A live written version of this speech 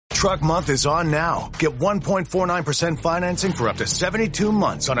Truck Month is on now. Get 1.49% financing for up to 72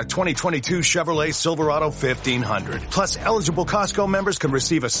 months on a 2022 Chevrolet Silverado 1500. Plus, eligible Costco members can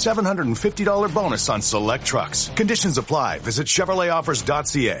receive a $750 bonus on select trucks. Conditions apply. Visit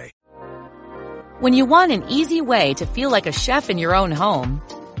ChevroletOffers.ca. When you want an easy way to feel like a chef in your own home,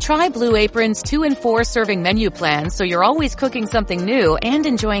 try Blue Apron's 2 and 4 serving menu plans so you're always cooking something new and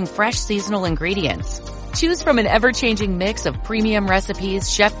enjoying fresh seasonal ingredients. Choose from an ever-changing mix of premium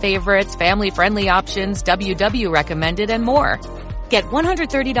recipes, chef favorites, family-friendly options, WW recommended, and more. Get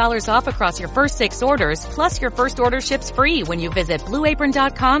 $130 off across your first 6 orders, plus your first order ships free when you visit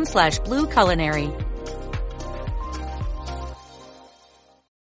blueapron.com/blueculinary.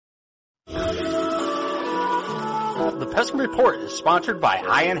 The Pesky Report is sponsored by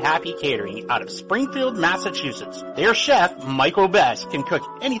High and Happy Catering out of Springfield, Massachusetts. Their chef, Michael Best, can cook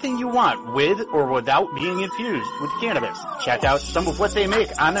anything you want with or without being infused with cannabis. Check out some of what they make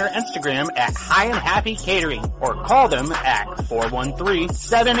on their Instagram at High and Happy Catering or call them at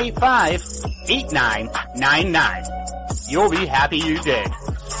 413-785-8999. You'll be happy you did.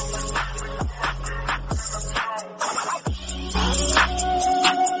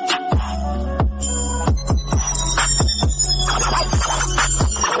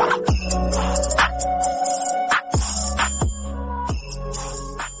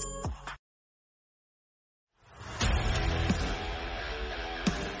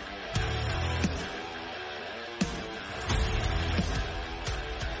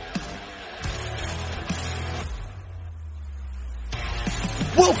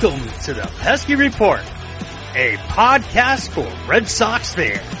 Welcome to the Pesky Report, a podcast for Red Sox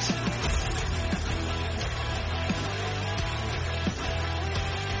fans.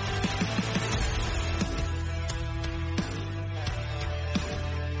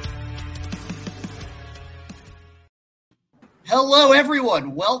 Hello,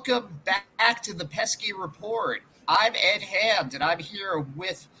 everyone. Welcome back to the Pesky Report. I'm Ed Hand, and I'm here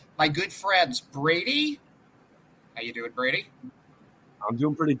with my good friends, Brady. How you doing, Brady? I'm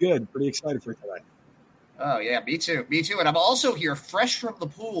doing pretty good. Pretty excited for today. Oh, yeah, me too. Me too. And I'm also here fresh from the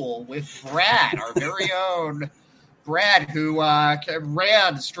pool with Brad, our very own Brad, who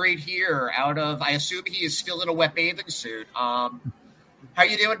ran straight here out of, I assume he is still in a wet bathing suit. How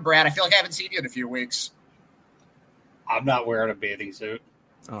you doing, Brad? I feel like I haven't seen you in a few weeks. I'm not wearing a bathing suit.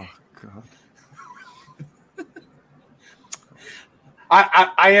 Oh, God.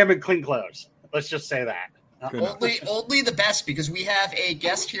 I am in clean clothes. Let's just say that. Only the best, because we have a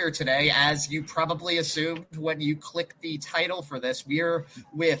guest here today, as you probably assumed when you clicked the title for this. We're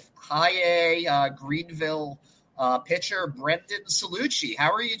with High A Greenville pitcher Brendan Cellucci.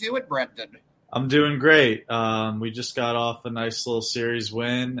 How are you doing, Brendan? I'm doing great. We just got off a nice little series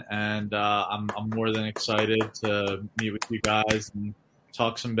win, and I'm more than excited to meet with you guys and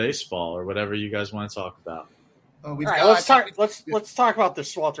talk some baseball or whatever you guys want to talk about. All right, let's talk about the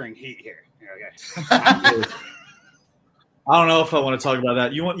sweltering heat here. Okay. I don't know if I want to talk about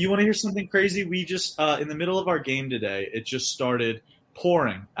that. You want to hear something crazy? We just in the middle of our game today, it just started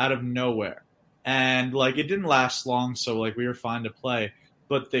pouring out of nowhere, and it didn't last long, so we were fine to play.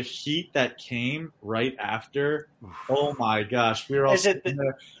 But the heat that came right after, oh my gosh, we were all sitting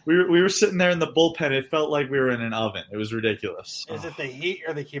there. We were sitting there in the bullpen. It felt like we were in an oven. It was ridiculous. Is it the heat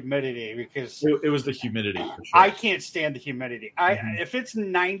or the humidity? Because it was the humidity for sure. I can't stand the humidity. If it's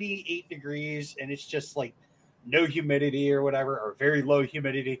 98 degrees and it's just no humidity or whatever, or very low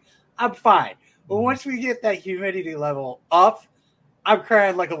humidity, I'm fine. But once we get that humidity level up, I'm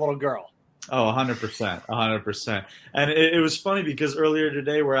crying like a little girl. Oh, 100%, 100%. And it was funny because earlier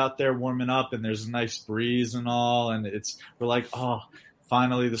today we're out there warming up and there's a nice breeze and all, and we're like, oh,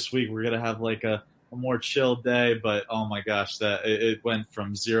 finally this week we're gonna have a more chill day. But oh my gosh, it went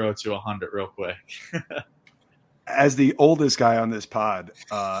from 0 to 100 real quick. As the oldest guy on this pod,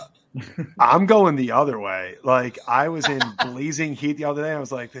 I'm going the other way. I was in blazing heat the other day. I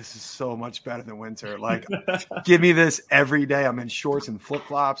was like, this is so much better than winter. Give me this every day. I'm in shorts and flip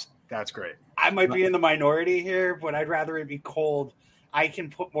flops. That's great. I might be in the minority here, but I'd rather it be cold. I can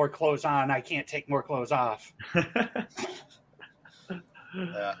put more clothes on. I can't take more clothes off.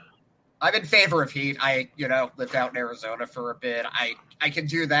 I'm in favor of heat. I, lived out in Arizona for a bit. I can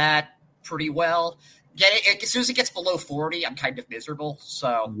do that pretty well. As soon as it gets below 40, I'm kind of miserable.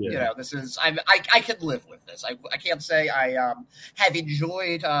 So, this is I can live with this. I can't say I have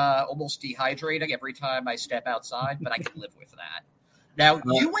enjoyed almost dehydrating every time I step outside, but I can live with that. Now,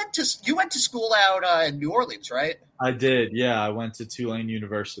 you went to school out in New Orleans, right? I did, yeah. I went to Tulane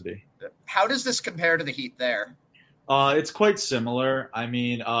University. How does this compare to the heat there? It's quite similar. I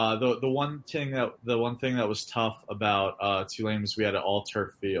mean, the one thing that was tough about Tulane was we had an all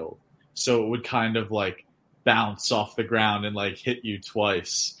turf field, so it would kind of like bounce off the ground and like hit you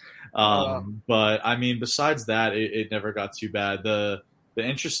twice. But I mean, besides that, it never got too bad. The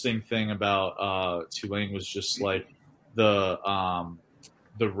interesting thing about Tulane was just like the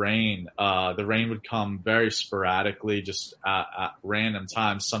rain. The rain would come very sporadically, just at random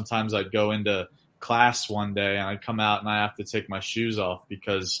times. Sometimes I'd go into class one day and I'd come out and I have to take my shoes off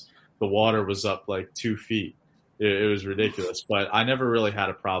because the water was up like 2 feet. It was ridiculous, but I never really had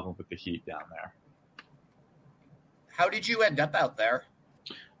a problem with the heat down there. How did you end up out there?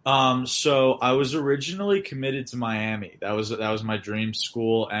 So I was originally committed to Miami. That was my dream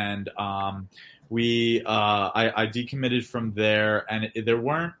school, and I decommitted from there, and there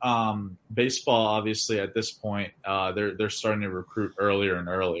weren't baseball obviously at this point. They're starting to recruit earlier and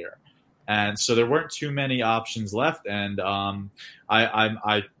earlier, and so there weren't too many options left. And I'm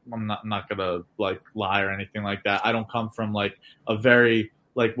not gonna like lie or anything like that. I don't come from like a very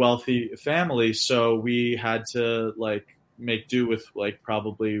like wealthy family, so we had to like make do with like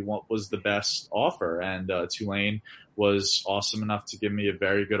probably what was the best offer, and Tulane was awesome enough to give me a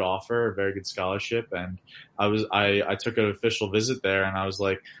very good offer, a very good scholarship, and I took an official visit there, and I was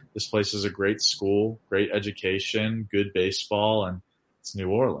like, this place is a great school, great education, good baseball, and it's New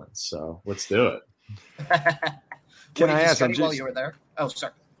Orleans, so let's do it. Can I ask while you were there? Oh,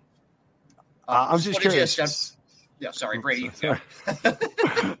 sorry. I'm just curious. Yeah, sorry, Brady. Sorry. I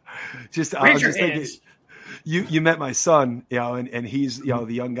was just thinking, you met my son, and he's, the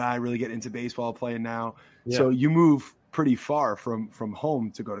young guy really getting into baseball playing now. Yeah. So you move pretty far from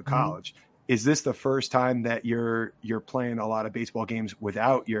home to go to college. Mm-hmm. Is this the first time that you're playing a lot of baseball games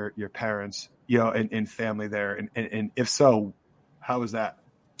without your parents, and family there? And if so, how was that?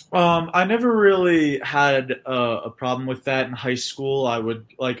 I never really had a problem with that in high school. I would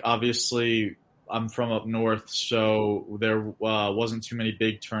obviously I'm from up north, so there wasn't too many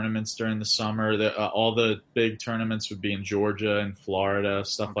big tournaments during the summer. All the big tournaments would be in Georgia and Florida,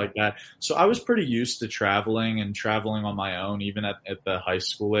 stuff like that. So I was pretty used to traveling on my own, even at the high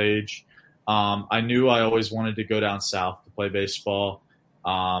school age. I knew I always wanted to go down south to play baseball,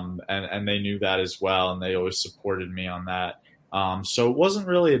 and they knew that as well, and they always supported me on that. So it wasn't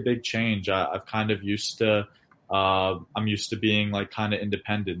really a big change. I've kind of used to. I'm used to being like kind of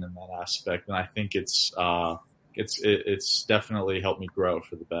independent in that aspect, and I think it's definitely helped me grow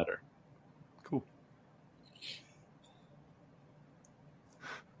for the better. Cool.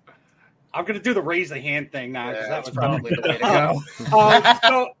 I'm going to do the raise the hand thing now because that was probably the way to go.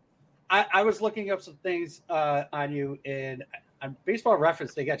 So I was looking up some things on you, and on Baseball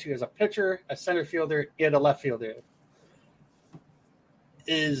Reference, they got you as a pitcher, a center fielder, and a left fielder.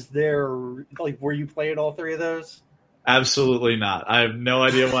 Is there were you playing all three of those? Absolutely not. I have no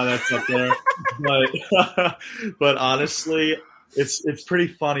idea why that's up there, but honestly, it's pretty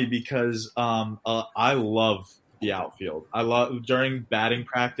funny because I love the outfield. I love during batting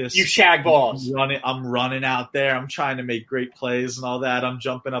practice. You shag balls. I'm running out there. I'm trying to make great plays and all that. I'm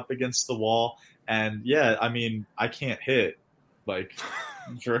jumping up against the wall, and yeah, I mean, I can't hit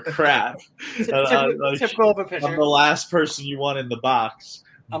for crap. Typical of a pitcher. I'm the last person you want in the box.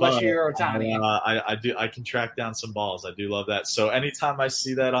 Unless you're Ohtani. I can track down some balls. I do love that. So anytime I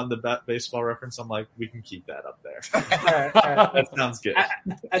see that on the Baseball Reference, I'm like, we can keep that up there. All right. That sounds good.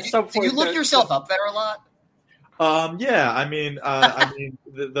 At some point, do you look yourself up there a lot? Yeah. I mean, I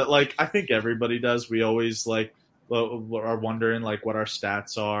think everybody does. We always are wondering what our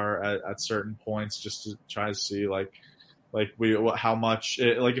stats are at certain points, just to try to see how much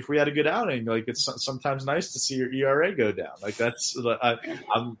if we had a good outing, it's sometimes nice to see your ERA go down.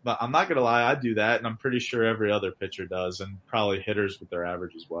 I'm not gonna lie, I do that, and I'm pretty sure every other pitcher does, and probably hitters with their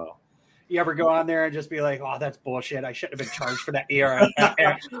average as well. You ever go on there and just be like, "Oh, that's bullshit. I shouldn't have been charged for that ERA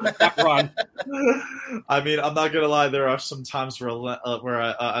that run." I mean, I'm not gonna lie. There are some times where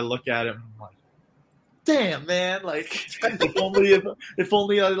I look at it and I'm like, damn, man, if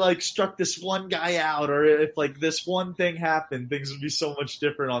only I struck this one guy out, or if this one thing happened, things would be so much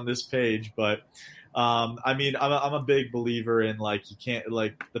different on this page. But I mean, I'm a big believer in you can't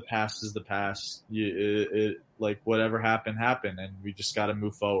the past is the past. Whatever happened, and we just got to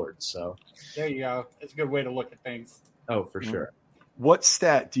move forward. So there you go. It's a good way to look at things. Oh, for sure. What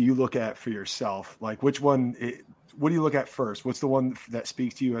stat do you look at for yourself? Which one? What do you look at first? What's the one that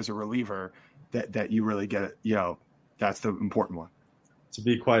speaks to you as a reliever? That you really get it, that's the important one. To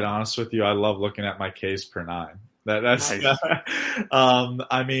be quite honest with you, I love looking at my Ks per nine. That's nice.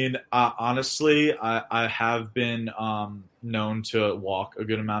 I mean, honestly, I have been known to walk a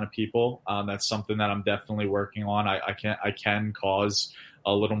good amount of people. That's something that I'm definitely working on. I can cause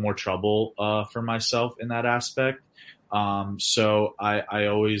a little more trouble for myself in that aspect. So I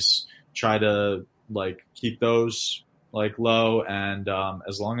always try to like keep those like low, and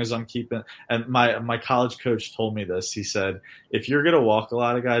as long as I'm keeping, and my college coach told me this, he said, if you're going to walk a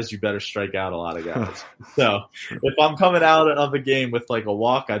lot of guys, you better strike out a lot of guys. So if I'm coming out of a game with like a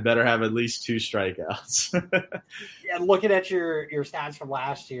walk, I better have at least 2 strikeouts. Yeah, looking at your stats from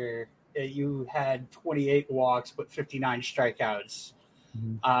last year, you had 28 walks but 59 strikeouts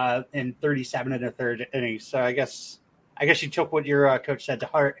in 37 and a third innings. So I guess you took what your coach said to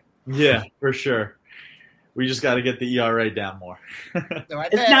heart. Yeah, for sure. We just got to get the ERA down more.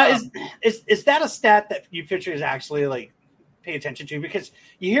 Is that a stat that you pitchers actually like pay attention to? Because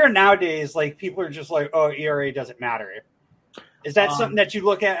you hear nowadays like people are just like, oh, ERA doesn't matter. Is that something that you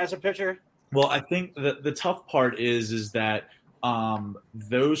look at as a pitcher? Well, I think the tough part is that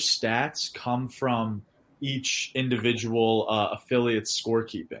those stats come from each individual affiliate's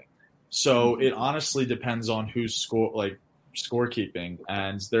scorekeeping. So it honestly depends on who's scorekeeping,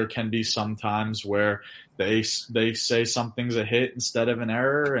 and there can be some times where they say something's a hit instead of an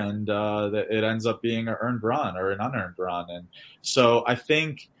error, and it ends up being an earned run or an unearned run. And so I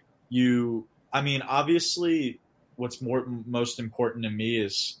think obviously what's most important to me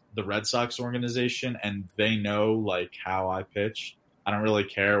is the Red Sox organization, and they know like how I pitch. I don't really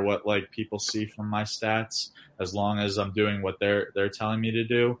care what like people see from my stats as long as I'm doing what they're telling me to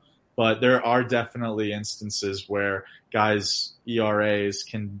do. But there are definitely instances where guys' ERAs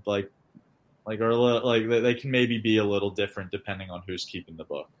can are a little, like they can maybe be a little different depending on who's keeping the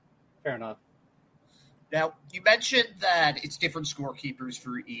book. Fair enough. Now, you mentioned that it's different scorekeepers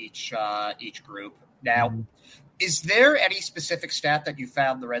for each group. Now, is there any specific stat that you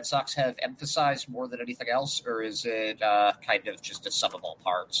found the Red Sox have emphasized more than anything else, or is it kind of just a sum of all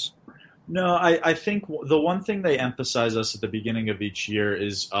parts? No, I think the one thing they emphasize us at the beginning of each year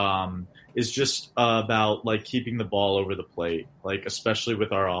is just about like keeping the ball over the plate, like especially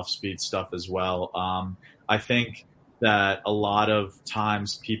with our off-speed stuff as well. I think that a lot of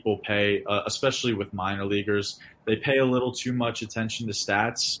times people pay, especially with minor leaguers, they pay a little too much attention to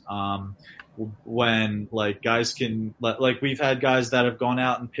stats. When like guys can, like we've had guys that have gone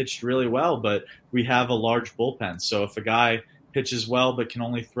out and pitched really well, but we have a large bullpen. So if a guy pitches well but can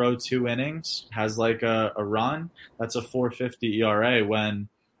only throw 2 innings, has like a run, that's a 4.50 ERA when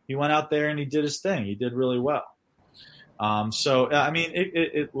he went out there and he did his thing. He did really well. So I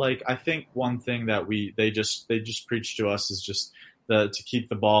mean, I think one thing that they just preach to us is just to keep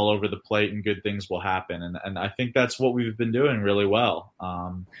the ball over the plate and good things will happen. And I think that's what we've been doing really well,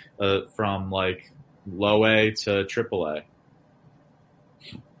 from like low A to triple A.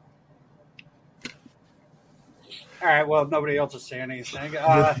 All right. Well, nobody else is saying anything.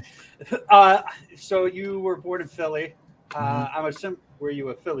 So you were born in Philly. I'm assuming, were you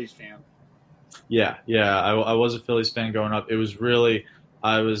a Phillies fan? Yeah. I was a Phillies fan growing up. It was really,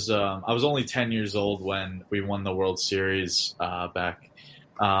 I was only 10 years old when we won the World Series back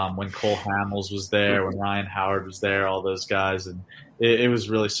when Cole Hamels was there, when Ryan Howard was there, all those guys, and it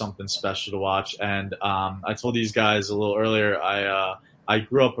was really something special to watch. And I told these guys a little earlier, I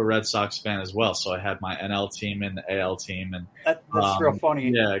grew up a Red Sox fan as well, so I had my NL team and the AL team, and that's real funny.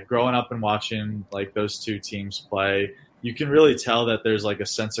 Yeah, growing up and watching like those two teams play, you can really tell that there's like a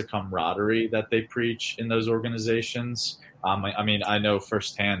sense of camaraderie that they preach in those organizations. I mean, I know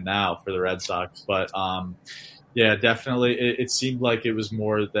firsthand now for the Red Sox, but yeah, definitely, it seemed like it was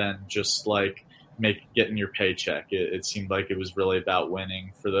more than just like getting your paycheck. It seemed like it was really about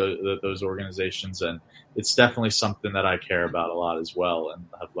winning for those organizations, and it's definitely something that I care about a lot as well, and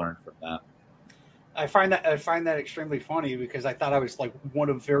have learned from that. I find that extremely funny because I thought I was like one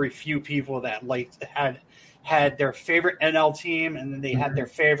of very few people that had their favorite NL team and then they had their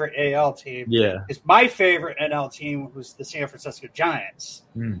favorite AL team. Yeah, because my favorite NL team was the San Francisco Giants,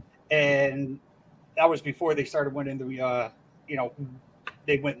 and that was before they started winning the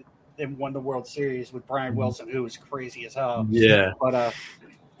they went and won the World Series with Brian Wilson, who was crazy as hell. Yeah, but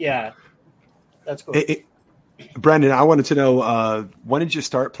yeah, that's cool. Brendan, I wanted to know, when did you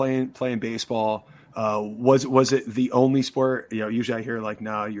start playing baseball? Was it the only sport? Usually I hear like,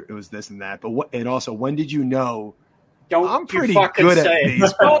 no, it was this and that. But and also, when did you know? I'm pretty good at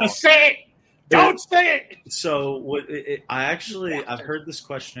baseball. Don't say it. Don't say it. So I've heard this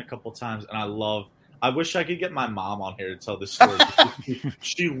question a couple times, and I wish I could get my mom on here to tell this story.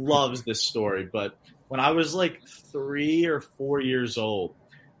 She loves this story. But when I was like 3 or 4 years old,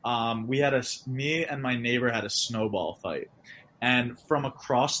 me and my neighbor had a snowball fight. And from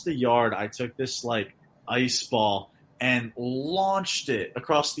across the yard, I took this like ice ball and launched it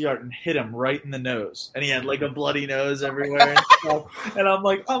across the yard and hit him right in the nose. And he had like a bloody nose everywhere and stuff. And I'm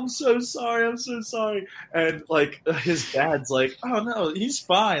like, I'm so sorry. And like his dad's like, oh no, he's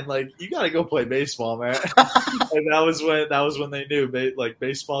fine. Like, you got to go play baseball, man. And that was when they knew like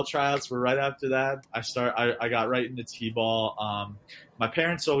baseball tryouts were right after that. I got right into T-ball. My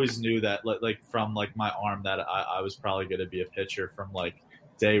parents always knew that like from like my arm that I was probably going to be a pitcher from like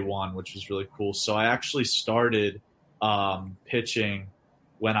day one, which was really cool. So I actually started pitching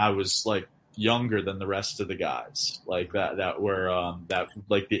when I was like younger than the rest of the guys, like that were that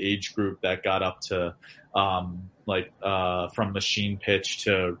like the age group that got up to from machine pitch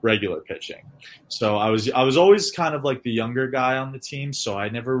to regular pitching. So I was always kind of like the younger guy on the team, so I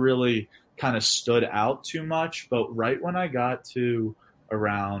never really kind of stood out too much. But right when I got to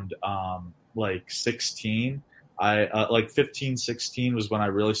around like 16, I like 15, 16 was when I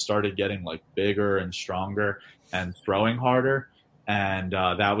really started getting like bigger and stronger and throwing harder. And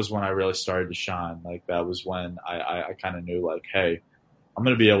that was when I really started to shine. Like that was when I kind of knew like, hey, I'm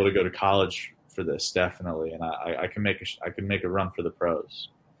going to be able to go to college for this definitely, and I can make a run for the pros.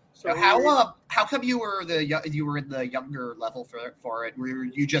 So how come you were in the younger level for it?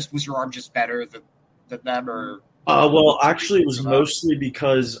 Was your arm just better than them, or? Well, actually, it was mostly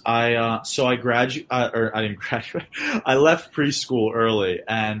because I didn't graduate. I left preschool early,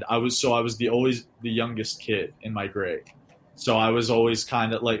 and I was always the youngest kid in my grade. So I was always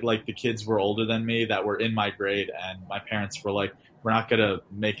kind of like the kids were older than me that were in my grade, and my parents were like, we're not gonna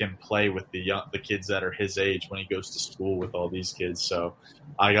make him play with the kids that are his age when he goes to school with all these kids. So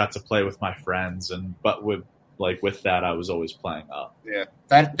I got to play with my friends, but with that, I was always playing up. Yeah,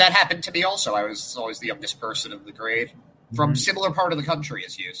 that happened to me also. I was always the youngest person in the grade from similar part of the country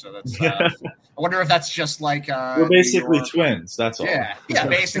as you. So that's. I wonder if that's just like. We're basically twins. That's all. Yeah,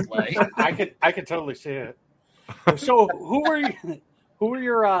 basically. I could totally see it. So who were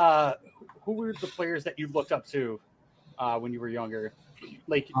the players that you looked up to when you were younger?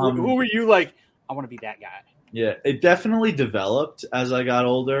 Like who were you like? I want to be that guy. Yeah, it definitely developed as I got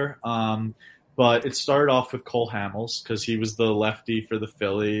older. But it started off with Cole Hamels because he was the lefty for the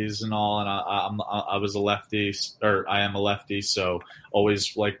Phillies and all, and I was a lefty, or I am a lefty, so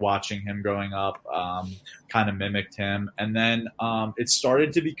always like watching him growing up, kind of mimicked him. And then it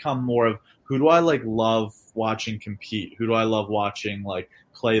started to become more of who do I like love watching compete? Who do I love watching like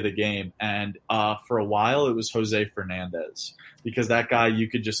play the game? And for a while it was Jose Fernandez, because that guy, you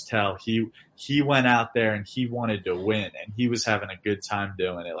could just tell he went out there and he wanted to win, and he was having a good time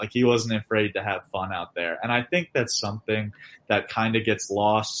doing it. Like he wasn't afraid to have fun out there. And I think that's something that kind of gets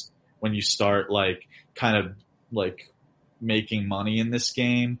lost when you start like kind of like making money in this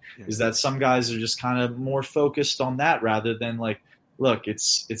game, is that some guys are just kind of more focused on that rather than like, look,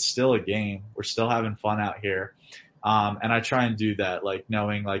 it's still a game. We're still having fun out here. And I try and do that, like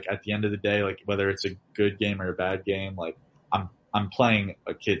knowing like at the end of the day, like whether it's a good game or a bad game, like I'm playing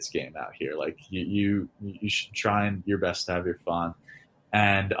a kid's game out here. Like you should try and your best to have your fun.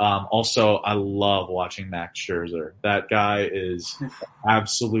 And also I love watching Max Scherzer. That guy is an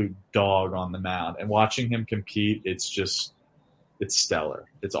absolute dog on the mound, and watching him compete, it's stellar.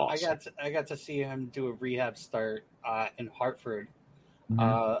 It's awesome. I got to see him do a rehab start in Hartford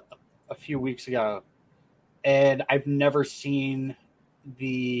a few weeks ago, and I've never seen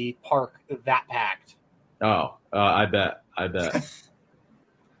the park that packed. Oh, I bet.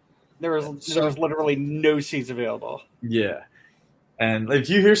 There was literally no seats available. Yeah. And if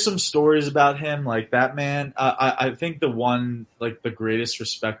you hear some stories about him, like that man, I think the one, like the greatest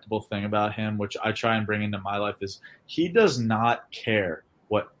respectable thing about him, which I try and bring into my life, is he does not care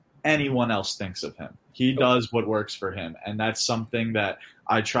what anyone else thinks of him. He does what works for him. And that's something that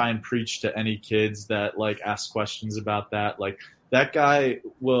I try and preach to any kids that like ask questions about that. Like that guy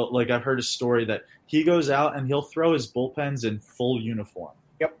will, like I've heard a story that he goes out and he'll throw his bullpens in full uniform.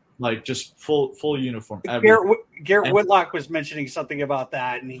 Yep. Like just full uniform. Garrett Whitlock was mentioning something about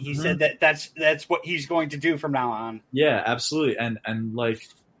that, and he said that that's what he's going to do from now on. Yeah, absolutely. And like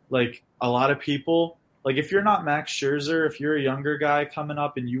a lot of people, like if you're not Max Scherzer, if you're a younger guy coming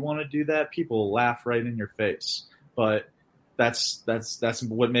up and you want to do that, people will laugh right in your face. But that's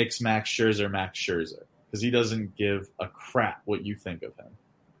what makes Max Scherzer, because he doesn't give a crap what you think of him.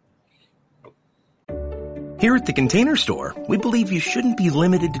 Here at the Container Store, we believe you shouldn't be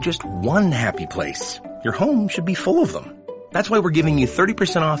limited to just one happy place. Your home should be full of them. That's why we're giving you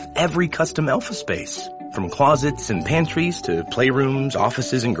 30% off every custom Elfa space. From closets and pantries to playrooms,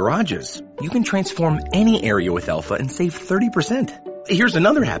 offices, and garages, you can transform any area with Elfa and save 30%. Here's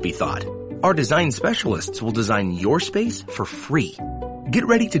another happy thought. Our design specialists will design your space for free. Get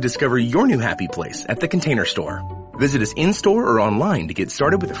ready to discover your new happy place at the Container Store. Visit us in-store or online to get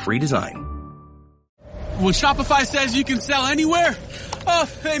started with a free design. When Shopify says you can sell anywhere,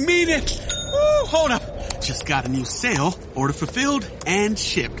 they mean it. Woo, hold up. Just got a new sale. Order fulfilled and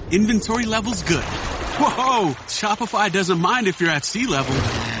shipped. Inventory level's good. Whoa, Shopify doesn't mind if you're at sea level.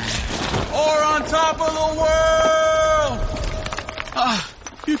 Or on top of the world.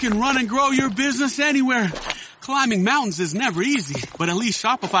 You can run and grow your business anywhere. Climbing mountains is never easy, but at least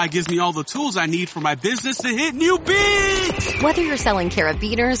Shopify gives me all the tools I need for my business to hit new peaks! Whether you're selling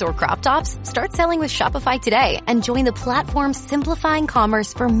carabiners or crop tops, start selling with Shopify today and join the platform simplifying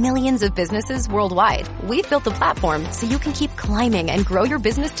commerce for millions of businesses worldwide. We've built the platform so you can keep climbing and grow your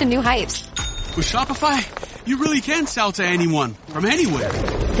business to new heights. With Shopify, you really can sell to anyone, from anywhere.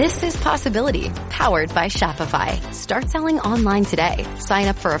 This is Possibility, powered by Shopify. Start selling online today. Sign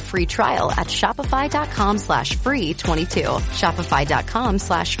up for a free trial at shopify.com/free22.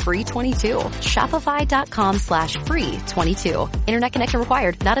 Shopify.com/free22. Shopify.com/free22. Internet connection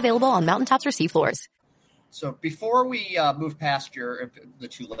required. Not available on mountaintops or seafloors. So before we move past the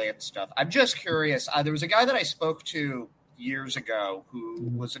Tulane stuff, I'm just curious. There was a guy that I spoke to years ago who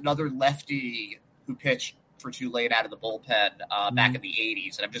was another lefty who pitched for Tulane out of the bullpen back in the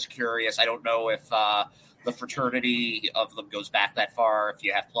 80s. And I'm just curious. I don't know if the fraternity of them goes back that far, if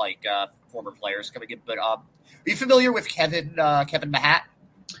you have like former players coming in. But are you familiar with Kevin Mahat?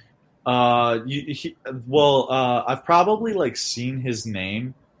 I've probably like seen his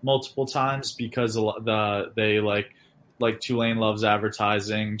name multiple times because they like Tulane loves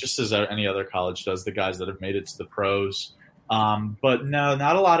advertising, just as any other college does, the guys that have made it to the pros. But no,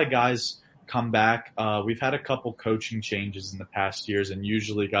 not a lot of guys come back. We've had a couple coaching changes in the past years, and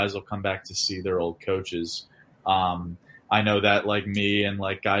usually guys will come back to see their old coaches. I know that like me and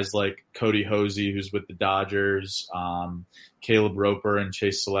like guys like Cody Hosey, who's with the Dodgers, Caleb Roper and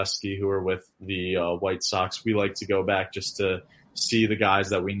Chase Cellucci, who are with the White Sox, we like to go back just to see the guys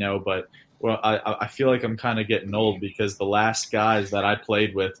that we know. But I feel like I'm kind of getting old because the last guys that I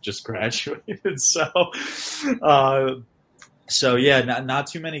played with just graduated. So yeah, not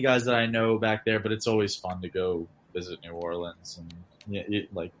too many guys that I know back there, but it's always fun to go visit New Orleans, and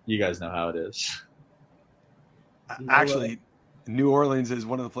you guys know how it is. Actually, New Orleans is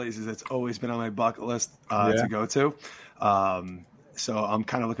one of the places that's always been on my bucket list to go to. So I'm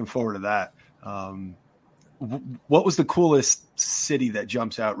kind of looking forward to that. What was the coolest city that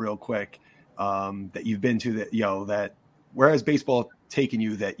jumps out real quick that you've been to that where has baseball taken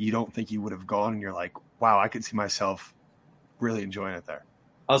you that you don't think you would have gone, and you're like, wow, I could see myself really enjoying it there?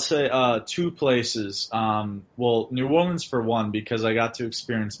 I'll say two places. New Orleans for one, because I got to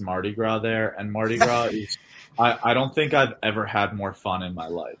experience Mardi Gras there, and Mardi Gras is I don't think I've ever had more fun in my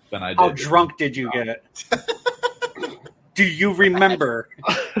life than I did. How drunk did you get? Do you remember?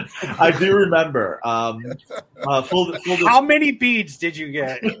 I do remember. How many beads did you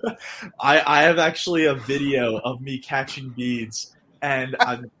get? I have actually a video of me catching beads, and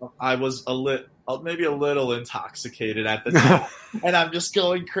I was maybe a little intoxicated at the time, and I'm just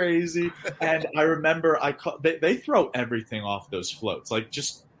going crazy. And I remember they throw everything off those floats, like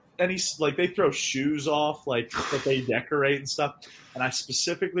just they throw shoes off, like that they decorate and stuff. And I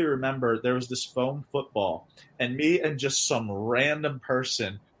specifically remember there was this foam football, and me and just some random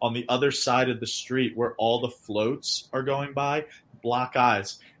person on the other side of the street where all the floats are going by, block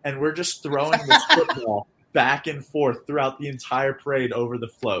eyes, and we're just throwing this football back and forth throughout the entire parade over the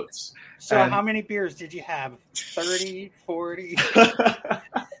floats. So how many beers did you have? 30, 40?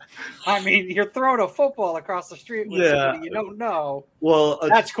 I mean, you're throwing a football across the street with somebody you don't know. Well,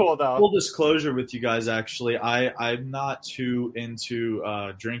 that's cool, though. Full disclosure with you guys, actually, I'm not too into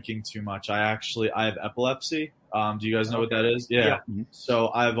drinking too much. I have epilepsy. Do you guys know what that is? Yeah. So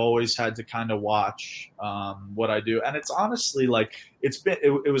I've always had to kind of watch what I do. And it's honestly like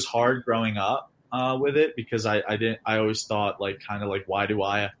it was hard growing up with it because I always thought why do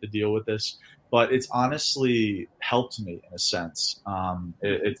I have to deal with this? But it's honestly helped me in a sense.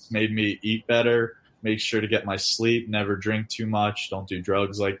 It's made me eat better, make sure to get my sleep, never drink too much, don't do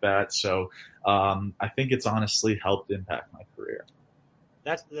drugs like that. So I think it's honestly helped impact my career.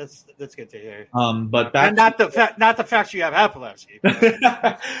 That's good to hear. But back not the fact you have epilepsy.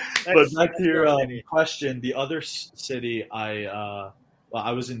 But back to your question, the other city I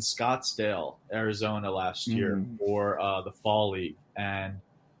was in Scottsdale, Arizona last year for the Fall League, and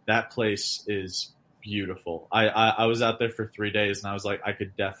that place is beautiful. I was out there for 3 days, and I was like, I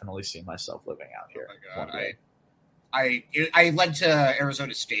could definitely see myself living out here. Oh my God. I went to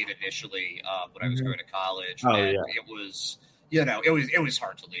Arizona State initially when I was going to college. It was, it was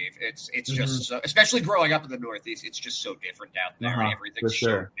hard to leave. It's just so, especially growing up in the Northeast, it's just so different down there. And everything's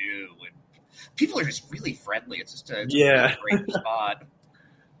so new. And people are just really friendly. It's just a Yeah. really great spot.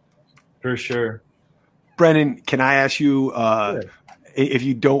 For sure. Brennan, can I ask you, Sure. if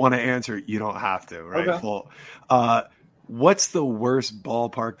you don't want to answer, you don't have to, right? Okay. Full. What's the worst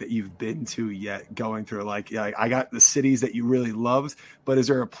ballpark that you've been to yet going through? Like, I got the cities that you really loved, but is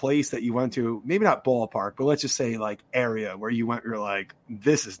there a place that you went to, maybe not ballpark, but let's just say like area where you went, you're like,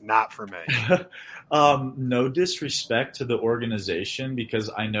 this is not for me? No disrespect to the organization,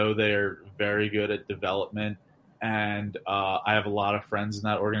 because I know they're very good at development, and I have a lot of friends in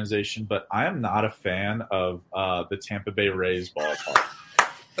that organization, but I am not a fan of the Tampa Bay Rays ballpark.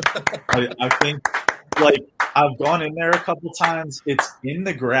 I think, like, I've gone in there a couple times. It's in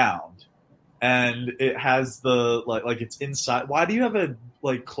the ground, and it has the like it's inside. Why do you have a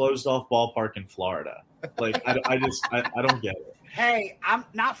closed off ballpark in Florida? Like, I don't get it. Hey, I'm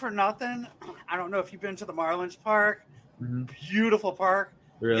not for nothing. I don't know if you've been to the Marlins Park. Mm-hmm. Beautiful park.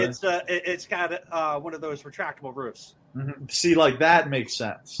 Really? It's got one of those retractable roofs. Mm-hmm. See, like, that makes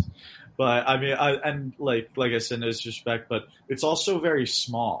sense. But I mean, like I said, no disrespect, but it's also very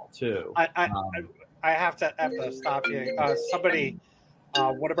small too. I have to stop you. Somebody,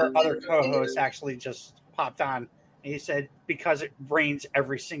 one of our other co-hosts, actually just popped on, and he said because it rains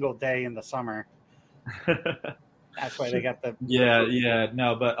every single day in the summer, that's why they got the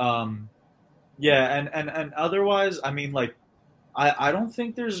and otherwise, I mean, like, I don't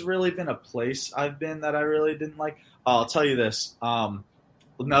think there's really been a place I've been that I really didn't like. I'll tell you this.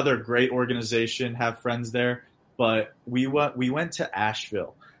 Another great organization, have friends there, but we went to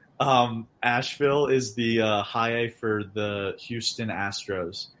Asheville. Asheville is the high A for the Houston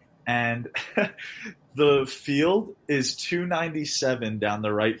Astros, and the field is 297 down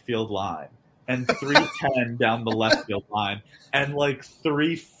the right field line and 310 down the left field line, and like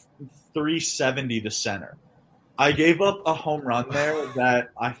 370 to center. I gave up a home run there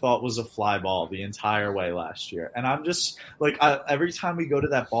that I thought was a fly ball the entire way last year. And I'm just like, every time we go to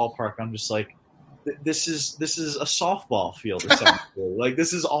that ballpark, I'm just like, this is a softball field essentially. Like,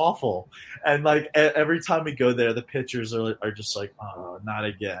 this is awful. And like every time we go there, the pitchers are just like, oh, not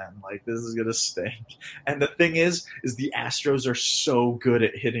again. Like, this is going to stink. And the thing is the Astros are so good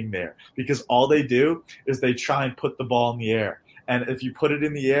at hitting there, because all they do is they try and put the ball in the air. And if you put it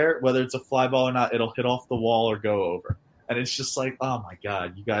in the air, whether it's a fly ball or not, it'll hit off the wall or go over. And it's just like, oh my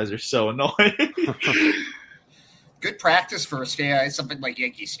God, you guys are so annoying. Good practice for something like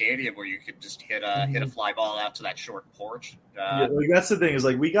Yankee Stadium, where you could just hit a fly ball out to that short porch. Yeah, like, that's the thing, is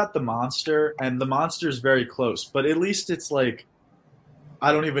like, we got the Monster, and the Monster is very close, but at least it's like,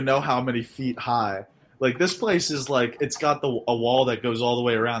 I don't even know how many feet high. Like, this place is like, it's got a wall that goes all the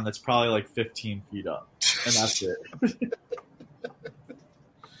way around that's probably like 15 feet up, and that's it.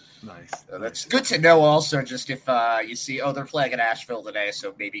 Nice. That's good to know. Also, just if you see, they're playing in Asheville today,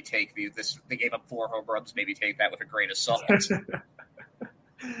 so maybe take they gave up 4 home runs. Maybe take that with a grain of salt.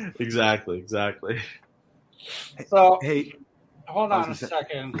 Exactly. So, hey, hold on a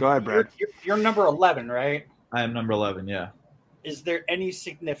second. Go ahead, Brad. You're number 11, right? I am number 11. Yeah. Is there any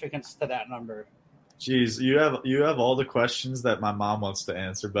significance to that number? Jeez, you have all the questions that my mom wants to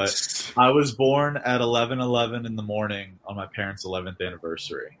answer, but I was born at 11:11 in the morning on my parents' 11th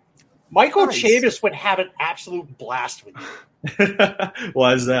anniversary. Michael Chavis would have an absolute blast with you.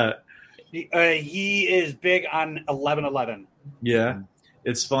 Why is that? He is big on 11:11. Yeah,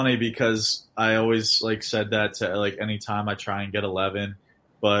 it's funny because I always said that to anytime I try and get 11,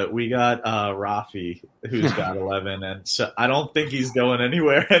 but we got Rafi who's got 11, and so I don't think he's going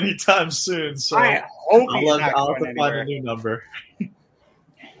anywhere anytime soon. So I hope I'll have to find a new number. You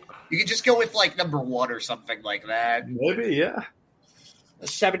could just go with number 1 or something like that. Maybe, yeah.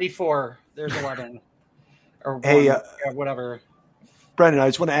 74. There's 11. Or 1, hey, whatever. Brendan, I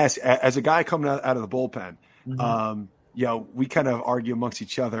just want to ask, as a guy coming out of the bullpen, Mm-hmm. We kind of argue amongst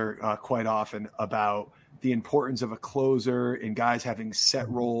each other quite often about the importance of a closer and guys having set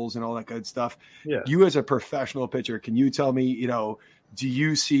roles and all that good stuff. Yeah. You as a professional pitcher, can you tell me, do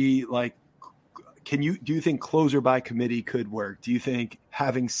you see do you think closer by committee could work? Do you think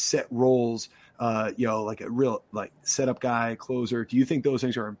having set roles, like a real setup guy, closer, do you think those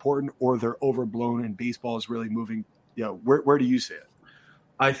things are important, or they're overblown and baseball is really moving? Where do you see it?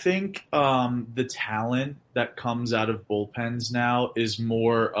 I think the talent that comes out of bullpens now is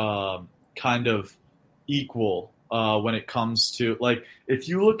more kind of equal when it comes to, if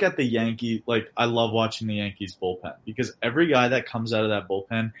you look at the Yankee, I love watching the Yankees bullpen, because every guy that comes out of that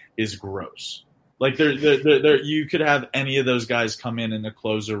bullpen is gross. You could have any of those guys come in a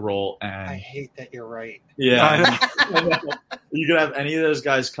closer role, and I hate that you're right. Yeah, you could have any of those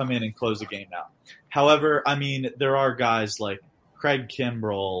guys come in and close the game out. However, I mean, there are guys like Craig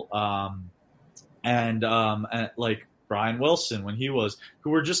Kimbrell, and like Brian Wilson when he was, who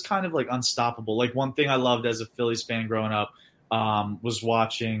were just kind of like unstoppable. Like one thing I loved as a Phillies fan growing up was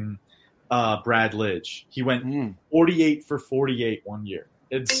watching Brad Lidge. He went 48 for 48 one year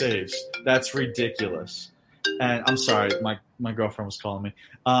in saves. That's ridiculous. And I'm sorry, my girlfriend was calling me.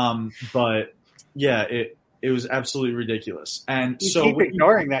 But yeah, it was absolutely ridiculous. And you so keep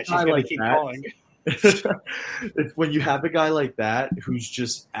ignoring that, she's going to keep calling. When you have a guy like that who's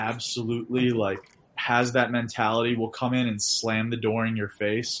just absolutely like has that mentality, will come in and slam the door in your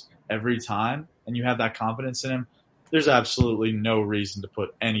face every time, and you have that confidence in him, there's absolutely no reason to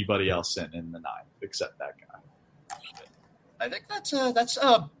put anybody else in the ninth except that guy. I think that's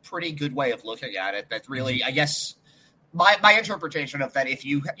a pretty good way of looking at it. That really, I guess, my interpretation of that, if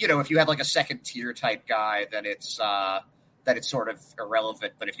you have like a second tier type guy, then it's sort of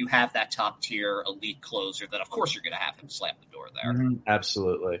irrelevant. But if you have that top tier elite closer, then of course you're going to have him slam the door there.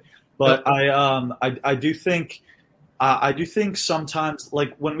 Absolutely. But I do think sometimes,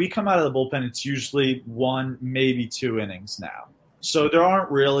 like when we come out of the bullpen, it's usually 1, maybe 2 innings now. So there aren't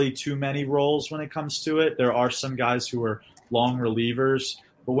really too many roles when it comes to it. There are some guys who are long relievers,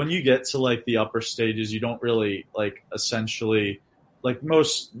 but when you get to like the upper stages, you don't really like essentially like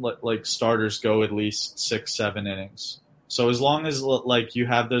most like starters go at least 6-7 innings. So as long as like you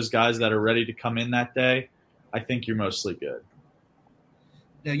have those guys that are ready to come in that day, I think you're mostly good.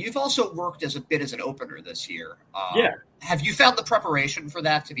 Now, you've also worked as an opener this year. Yeah. Have you found the preparation for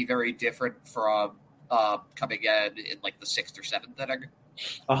that to be very different from coming in like the 6th or 7th inning?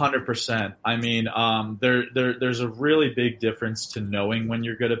 100%. I mean, there's a really big difference to knowing when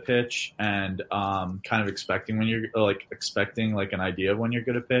you're going to pitch and kind of expecting when you're expecting like an idea of when you're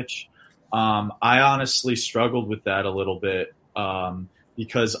going to pitch. I honestly struggled with that a little bit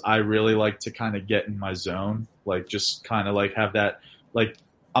because I really like to kind of get in my zone, like just kind of like have that like.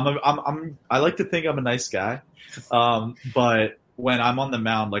 I like to think I'm a nice guy, but when I'm on the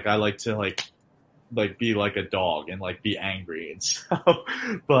mound, like I like to like be like a dog and like be angry and so.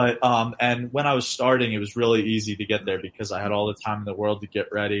 But and when I was starting, it was really easy to get there because I had all the time in the world to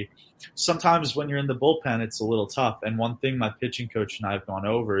get ready. Sometimes when you're in the bullpen, it's a little tough. And one thing my pitching coach and I have gone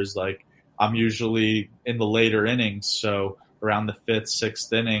over is like I'm usually in the later innings, so around the 5th,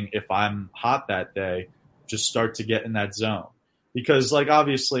 6th inning, if I'm hot that day, just start to get in that zone. Because, like,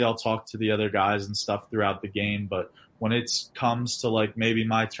 obviously I'll talk to the other guys and stuff throughout the game, but when it comes to, like, maybe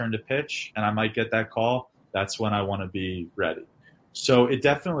my turn to pitch and I might get that call, that's when I want to be ready. So it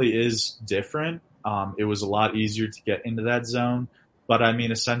definitely is different. It was a lot easier to get into that zone. But, I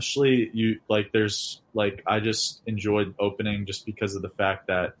mean, essentially, I just enjoyed opening just because of the fact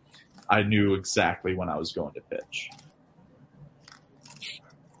that I knew exactly when I was going to pitch.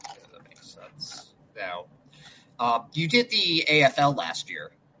 Yeah, that makes sense. Now, you did the AFL last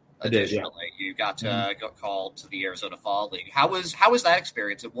year. Additionally, I did, yeah. You got got called to the Arizona Fall League. How was that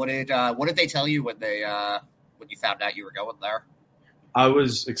experience? And what did they tell you when you found out you were going there? I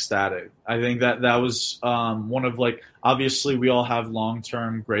was ecstatic. I think that was one of like obviously we all have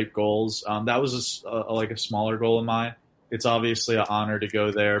long-term great goals. That was a smaller goal of mine. It's obviously an honor to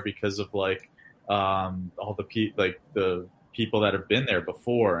go there because of like all the people that have been there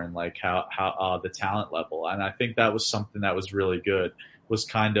before and like how the talent level. And I think that was something that was really good, was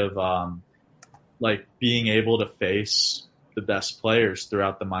kind of like being able to face the best players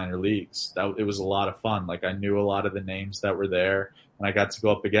throughout the minor leagues. It was a lot of fun. Like I knew a lot of the names that were there and I got to go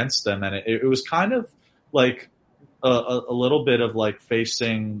up against them. And it was kind of like a little bit of like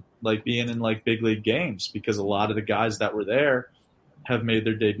facing, like being in like big league games, because a lot of the guys that were there have made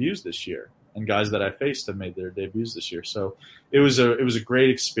their debuts this year. And guys that I faced have made their debuts this year. So it was a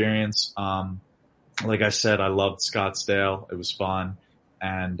great experience. Like I said, I loved Scottsdale. It was fun.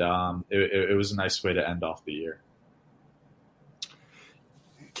 And it was a nice way to end off the year.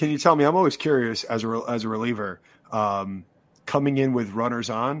 Can you tell me, I'm always curious as a reliever, coming in with runners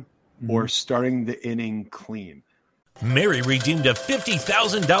on or starting the inning clean? Mary redeemed a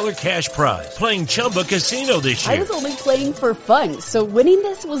 $50,000 cash prize playing Chumba Casino this year. I was only playing for fun, so winning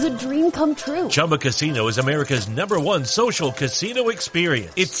this was a dream come true. Chumba Casino is America's #1 social casino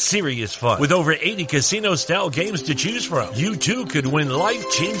experience. It's serious fun. With over 80 casino-style games to choose from, you too could win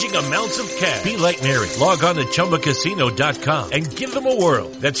life-changing amounts of cash. Be like Mary. Log on to ChumbaCasino.com and give them a whirl.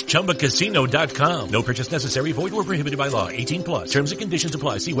 That's ChumbaCasino.com. No purchase necessary. Void or prohibited by law. 18+. Terms and conditions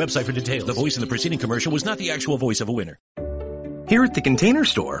apply. See website for details. The voice in the preceding commercial was not the actual voice of a winner. Here at the Container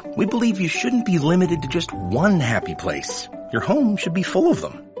Store, we believe you shouldn't be limited to just one happy place. Your home should be full of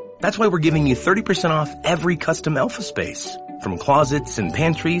them. That's why we're giving you 30% off every custom Elfa space. From closets and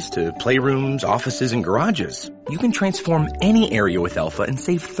pantries to playrooms, offices, and garages, you can transform any area with Elfa and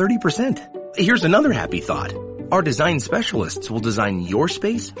save 30%. Here's another happy thought. Our design specialists will design your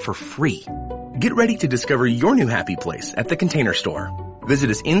space for free. Get ready to discover your new happy place at the Container Store. Visit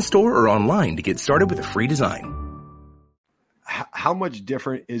us in-store or online to get started with a free design. How much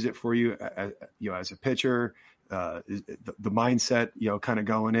different is it for you, as a pitcher? Is the mindset, kind of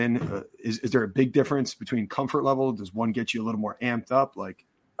going in? Is there a big difference between comfort level? Does one get you a little more amped up?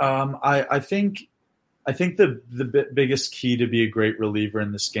 I think the biggest key to be a great reliever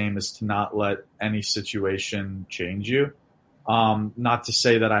in this game is to not let any situation change you. Not to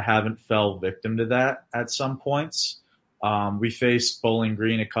say that I haven't fell victim to that at some points. We faced Bowling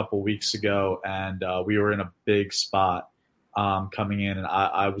Green a couple weeks ago, and we were in a big spot coming in, and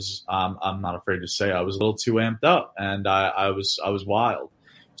I was I'm not afraid to say I was a little too amped up, and I was wild.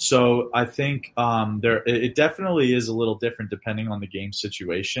 So I think it definitely is a little different depending on the game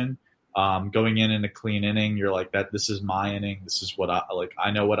situation. Going in a clean inning, you're like that. This is my inning. This is what I like.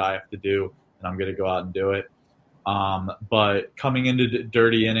 I know what I have to do, and I'm going to go out and do it. But coming into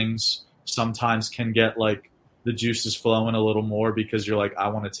dirty innings sometimes can get like the juices flowing a little more because you're like, I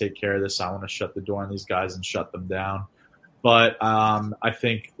want to take care of this. I want to shut the door on these guys and shut them down. But I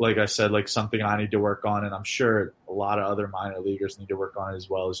think, like I said, like something I need to work on, and I'm sure a lot of other minor leaguers need to work on it as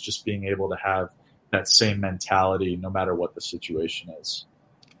well, is just being able to have that same mentality no matter what the situation is.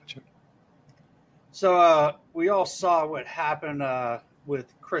 So we all saw what happened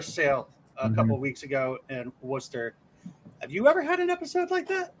with Chris Sale a couple of weeks ago in Worcester. Have you ever had an episode like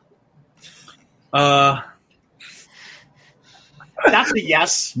that? That's a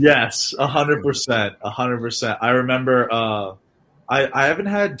yes. Yes, 100%, 100%. I remember I haven't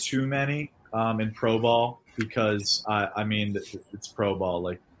had too many in pro ball because I mean it's pro ball.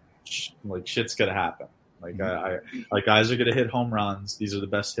 Like shit's gonna happen. Like guys are gonna hit home runs. These are the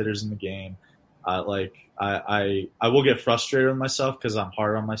best hitters in the game. I will get frustrated with myself because I'm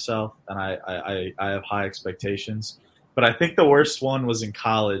hard on myself and I have high expectations. But I think the worst one was in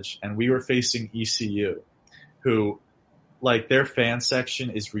college, and we were facing ECU, who, like, their fan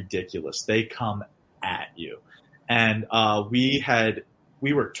section is ridiculous. They come at you. And we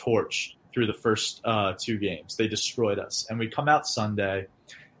were torched through the first 2 games. They destroyed us. And we come out Sunday,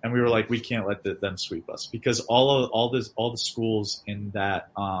 and we were like, we can't let them sweep us because all the schools in that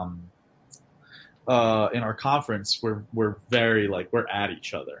in our conference we're very we're at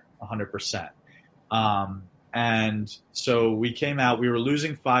each other 100%. And so we came out. We were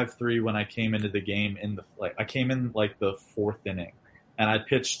losing 5-3 when I came into the game. I came in the 4th inning, and I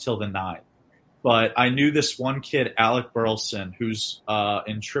pitched till the 9th. But I knew this one kid, Alec Burleson, who's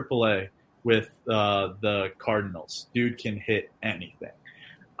in AAA with the Cardinals. Dude can hit anything,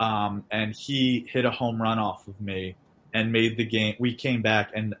 and he hit a home run off of me and made the game. We came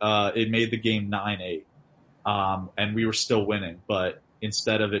back, and it made the game 9-8, and we were still winning. But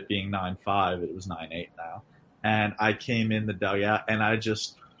instead of it being 9-5, it was 9-8 now. And I came in the dugout, and I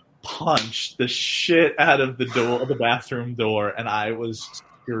just punched the shit out of the bathroom door, and I was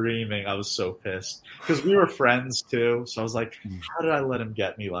screaming. I was so pissed because we were friends too. So I was like, how did I let him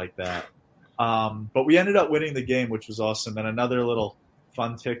get me like that? But we ended up winning the game, which was awesome. And another little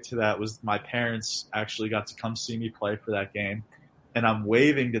fun tick to that was my parents actually got to come see me play for that game, and I'm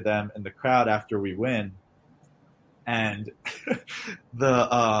waving to them in the crowd after we win, and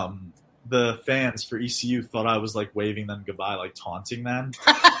the fans for ECU thought I was waving them goodbye, taunting them.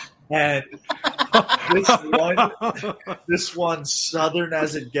 And this one Southern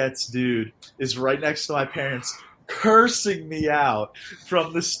as it gets dude is right next to my parents, cursing me out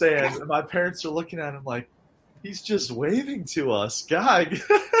from the stands, and my parents are looking at him like, he's just waving to us, guy.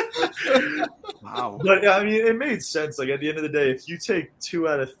 Wow. But I mean, it made sense. At the end of the day, if you take 2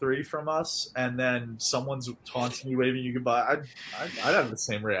 out of 3 from us, and then someone's taunting you, waving you goodbye, I'd have the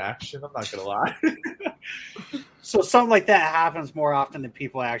same reaction. I'm not gonna lie. So something like that happens more often than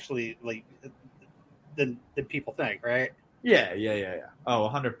people actually than people think, right? Yeah. Oh,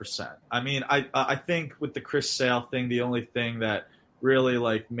 100%. I mean, I think with the Chris Sale thing, the only thing that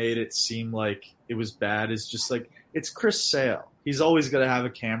really made it seem like it was bad is just it's Chris Sale. He's always going to have a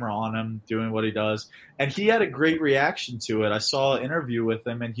camera on him doing what he does. And he had a great reaction to it. I saw an interview with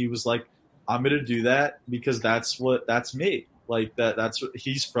him, and he was like, I'm going to do that because that's me. That's what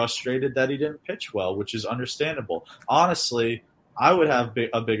he's frustrated that he didn't pitch well, which is understandable. Honestly, I would have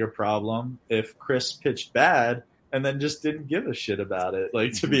a bigger problem if Chris pitched bad and then just didn't give a shit about it,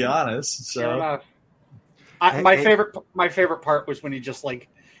 to be honest. So my favorite part was when he just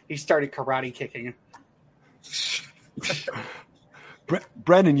he started karate kicking.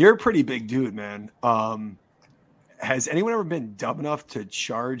 Brendan, you're a pretty big dude, man. has anyone ever been dumb enough to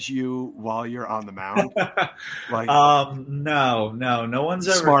charge you while you're on the mound? Like, no one's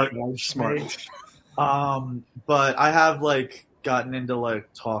ever smart. Me. But I have like gotten into like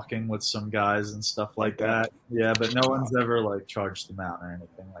talking with some guys and stuff like that. Yeah, but no one's ever like charged them out or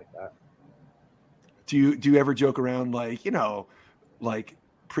anything like that. Do you ever joke around like, like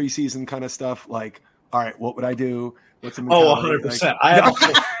preseason kind of stuff? Like, all right, what would I do? What's the mentality? 100%.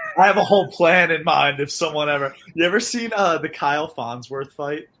 Like, I have a whole plan in mind if someone ever. You ever seen the Kyle Farnsworth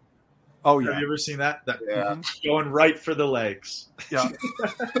fight? Oh yeah. Have you ever seen that? Going right for the legs. Yeah.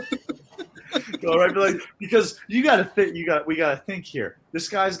 Go right for the legs because you got to think. We got to think here. This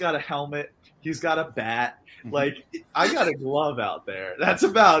guy's got a helmet. He's got a bat. Like I got a glove out there. That's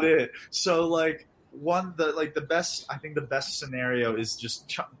about it. So like. The best scenario is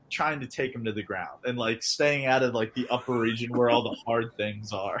just trying to take him to the ground and like staying out of like the upper region where all the hard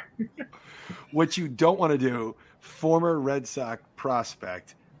things are. What you don't want to do, former Red Sox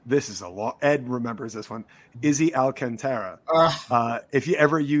prospect. This is Ed remembers this one. Izzy Alcantara. If you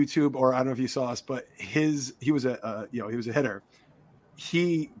ever YouTube, or I don't know if you saw us, but he was a hitter.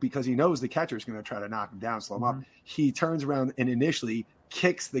 Because he knows the catcher is going to try to knock him down, slow him up. He turns around and initially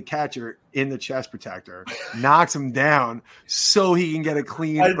kicks the catcher in the chest protector, knocks him down so he can get a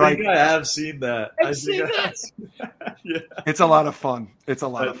clean. I think I have seen that. Yeah. It's a lot of fun.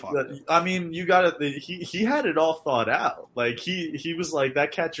 I mean, you got it. He had it all thought out. Like he was like,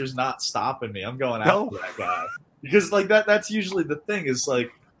 that catcher's not stopping me. I'm going after that guy because like that's usually the thing is like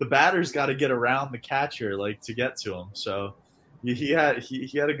the batter's got to get around the catcher like to get to him. So he had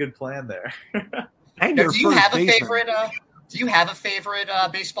a good plan there. And do you have a favorite? Do you have a favorite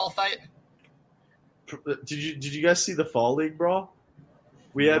baseball fight? Did you guys see the Fall League brawl?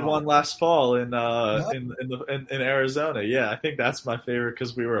 We had one last fall in Arizona. Yeah, I think that's my favorite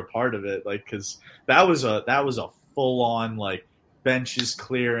because we were a part of it. Like, because that was a full on like benches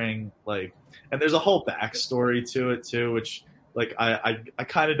clearing like, and there's a whole backstory to it too, which like I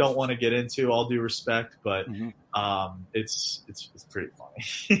kind of don't want to get into, all due respect, but it's pretty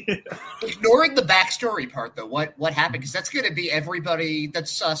funny. Ignoring the backstory part though, what happened? Because that's going to be everybody.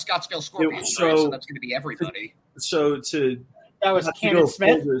 That's Scottsdale Scorpions, so that's going to be everybody. That was Cannon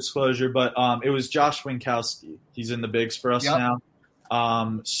Smith. Full disclosure, but it was Josh Winkowski. He's in the bigs for us now.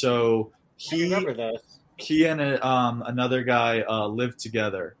 So he remember this. He and another guy lived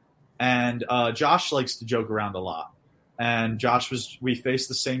together, and Josh likes to joke around a lot. And we faced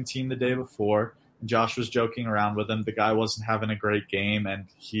the same team the day before. And Josh was joking around with him. The guy wasn't having a great game, and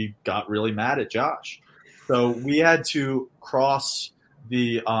he got really mad at Josh. So we had to cross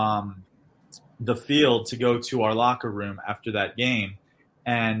the field to go to our locker room after that game.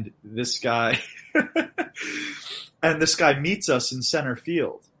 And this guy meets us in center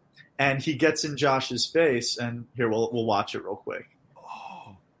field. And he gets in Josh's face. And here, we'll watch it real quick.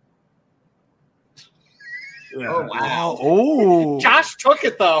 Yeah. Oh wow! Oh, Josh took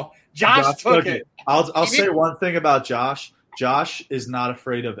it though. Josh took it. I'll say one thing about Josh. Josh is not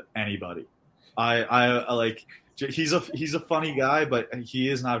afraid of anybody. I like. He's a funny guy, but he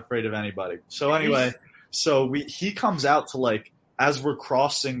is not afraid of anybody. So anyway, he comes out to like as we're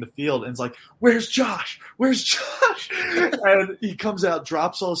crossing the field and it's like, "Where's Josh? Where's Josh?" And he comes out,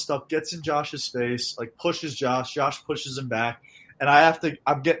 drops all his stuff, gets in Josh's face, like pushes Josh. Josh pushes him back. And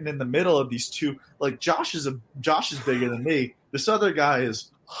I'm getting in the middle of these two. Like Josh is bigger than me. This other guy is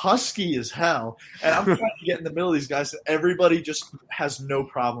husky as hell. And I'm trying to get in the middle of these guys. And everybody just has no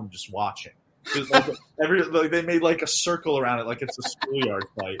problem just watching. They made like a circle around it, like it's a schoolyard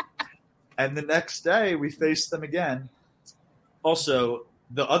fight. And the next day we faced them again. Also,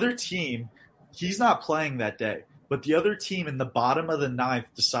 the other team, he's not playing that day. But the other team in the bottom of the ninth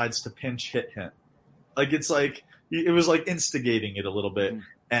decides to pinch hit him. Like it's like, it was like instigating it a little bit,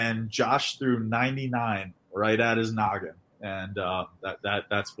 and Josh threw 99 right at his noggin, and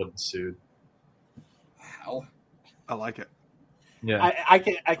that's what ensued. Wow, I like it. Yeah, I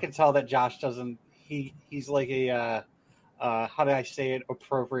can tell that Josh doesn't. He's like a how do I say it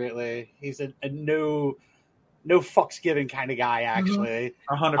appropriately? He's a no fucks given kind of guy. Actually,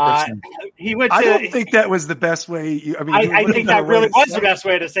 100%. He went. I don't think that was the best way. I think that really was the best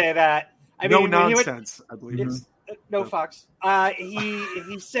way to say that. I mean, no nonsense. I believe. No fucks.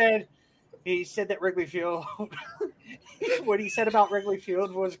 He said that Wrigley Field. What he said about Wrigley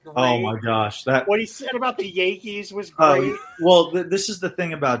Field was great. Oh my gosh! What he said about the Yankees was great. Well, this is the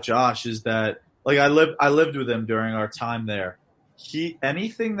thing about Josh is that like I lived with him during our time there.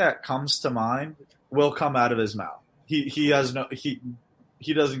 Anything that comes to mind will come out of his mouth. He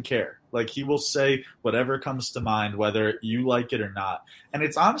doesn't care. Like he will say whatever comes to mind, whether you like it or not. And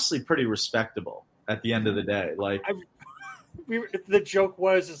it's honestly pretty respectable. at the end of the day. Like, the joke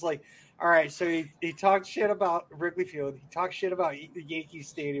is like, all right, so he talked shit about Wrigley Field. He talked shit about the Yankee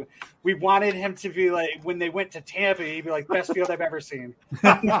Stadium. We wanted him to be like, when they went to Tampa, he'd be like, best field I've ever seen.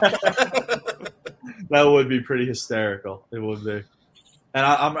 That would be pretty hysterical. It would be. And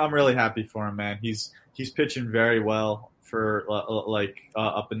I'm really happy for him, man. He's pitching very well for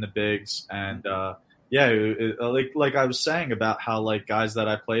up in the bigs. And like I was saying about how like guys that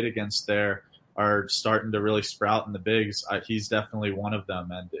I played against there are starting to really sprout in the bigs. He's definitely one of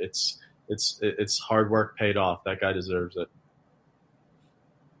them, and it's hard work paid off. That guy deserves it.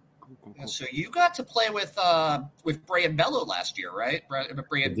 So you got to play with Brian Bello last year, right?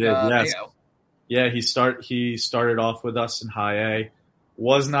 Brian, yes. Yeah, he started off with us in High A.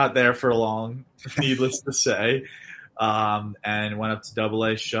 Was not there for long, needless to say, and went up to Double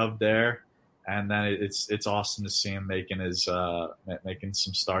A, shoved there, and then it's awesome to see him making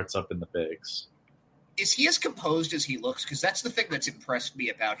some starts up in the bigs. Is he as composed as he looks? Because that's the thing that's impressed me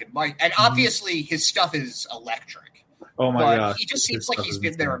about him. And obviously his stuff is electric. Oh my gosh! He just seems like he's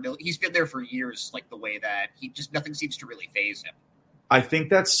been there. He's been there for years. Like the way that nothing seems to really faze him. I think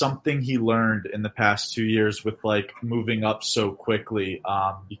that's something he learned in the past 2 years with like moving up so quickly.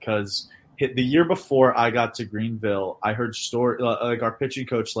 Because the year before I got to Greenville, I heard like our pitching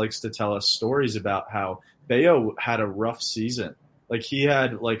coach likes to tell us stories about how Bayo had a rough season. Like he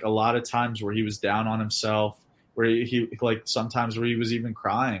had like a lot of times where he was down on himself, where he like sometimes where he was even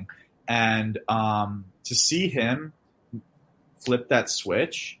crying, and to see him flip that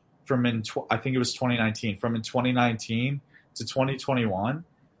switch from I think it was 2019, from in 2019 to 2021,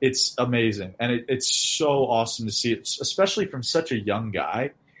 it's amazing. And it's so awesome to see it, especially from such a young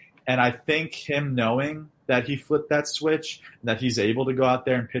guy. And I think him knowing that he flipped that switch, that he's able to go out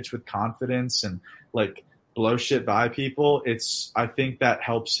there and pitch with confidence and like blow shit by people, I think that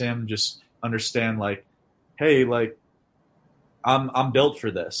helps him just understand like, hey, like I'm built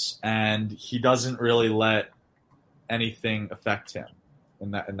for this. And he doesn't really let anything affect him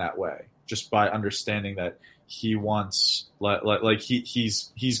in that way, just by understanding that he wants like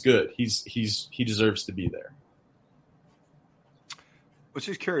he's good. He deserves to be there. I was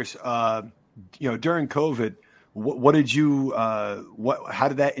just curious, during COVID, what did you how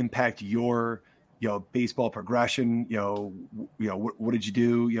did that impact your baseball progression? What did you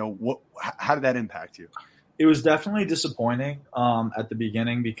do? How did that impact you? It was definitely disappointing at the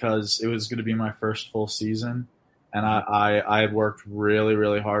beginning because it was going to be my first full season. And I had worked really,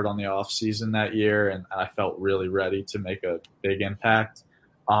 really hard on the off season that year, and I felt really ready to make a big impact.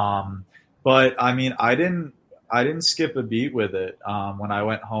 But I mean, I didn't skip a beat with it. When I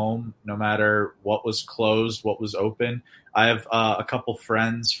went home, no matter what was closed, what was open, I have a couple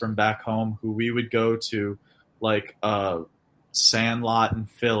friends from back home who we would go to like a Sandlot in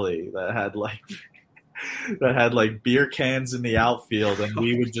Philly that had like beer cans in the outfield, and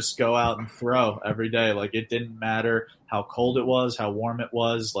we would just go out and throw every day. Like it didn't matter how cold it was, how warm it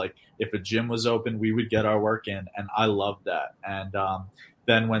was. Like if a gym was open, we would get our work in, and I loved that. And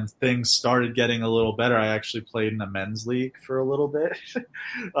then when things started getting a little better, I actually played in the men's league for a little bit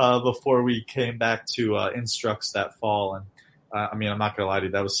before we came back to Instructs that fall. And I mean, I'm not gonna lie to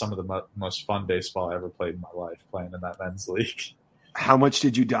you, that was some of the most fun baseball I ever played in my life, playing in that men's league. How much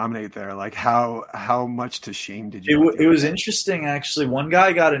did you dominate there? Like how much to shame did you? It was interesting, actually. One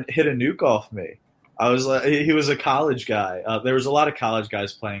guy hit a nuke off me. I was like, he was a college guy. There was a lot of college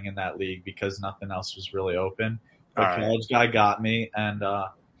guys playing in that league because nothing else was really open. The college guy got me, and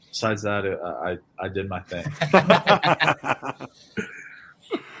besides that, I did my thing.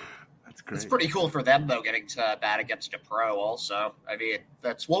 That's great. It's pretty cool for them though, getting to bat against a pro. Also, I mean,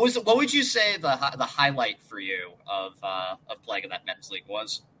 that's what would you say the highlight for you of playing in that men's league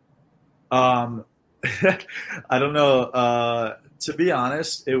was? I don't know. To be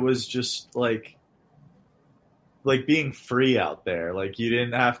honest, it was just like being free out there. Like you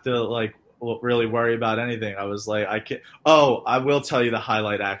didn't have to like really worry about anything. I was like, I will tell you the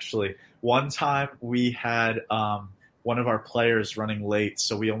highlight actually. One time we had one of our players running late,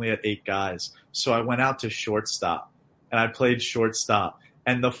 so we only had 8 guys. So I went out to shortstop, and I played shortstop.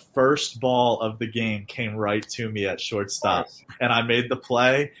 And the first ball of the game came right to me at shortstop. And I made the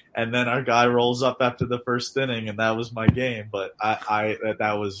play, and then our guy rolls up after the first inning, and that was my game. But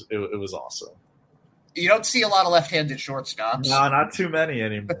it was awesome. You don't see a lot of left-handed shortstops. No, not too many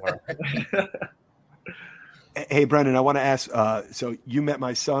anymore. Hey, Brendan, I want to ask. So you met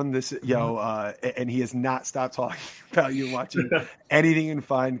my son, and he has not stopped talking about you watching anything in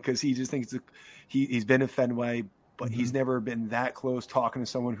Fine because he just thinks he's been in Fenway, but he's never been that close talking to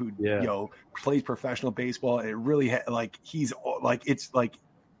someone who plays professional baseball. It really it's like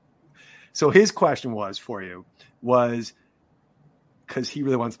So his question was for you was because he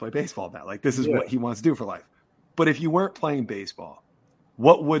really wants to play baseball now. Like this is what he wants to do for life. But if you weren't playing baseball,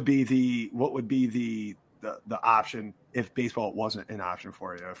 what would be the option if baseball wasn't an option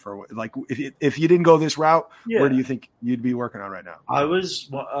for you? For like if you didn't go this route, where do you think you'd be working on right now? I was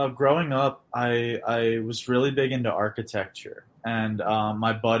growing up. I was really big into architecture, and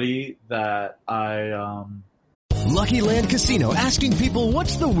my buddy that I. Lucky Land Casino, asking people,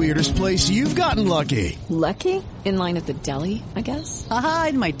 what's the weirdest place you've gotten lucky? Lucky? In line at the deli, I guess? Aha,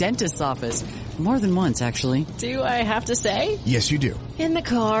 in my dentist's office. More than once, actually. Do I have to say? Yes, you do. In the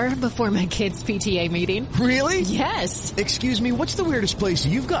car before my kids' PTA meeting. Really? Yes. Excuse me, what's the weirdest place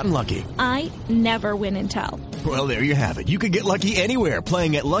you've gotten lucky? I never win and tell. Well, there you have it. You can get lucky anywhere,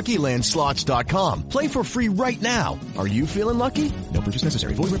 playing at LuckyLandSlots.com. Play for free right now. Are you feeling lucky? No purchase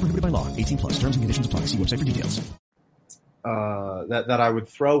necessary. Void where prohibited by law. 18+. Terms and conditions apply. See website for details. That I would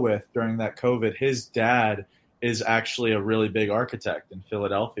throw with during that COVID. His dad is actually a really big architect in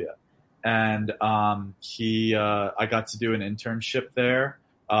Philadelphia, and I got to do an internship there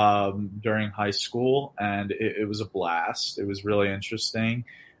during high school, and it was a blast. It was really interesting.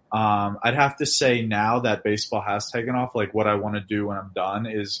 I'd have to say now that baseball has taken off, like what I want to do when I'm done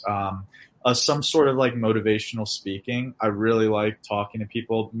is some sort of like motivational speaking. I really like talking to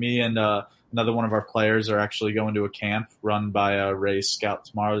people. Me and another one of our players are actually going to a camp run by a Ray Scout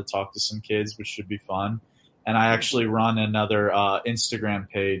tomorrow to talk to some kids, which should be fun. And I actually run another Instagram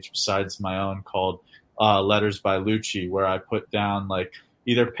page besides my own called Letters by Cellucci, where I put down like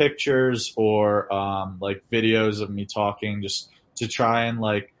either pictures or like videos of me talking, just to try and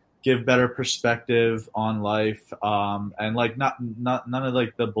like give better perspective on life, and like not none of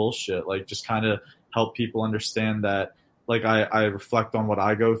like the bullshit, like just kind of help people understand that. Like I reflect on what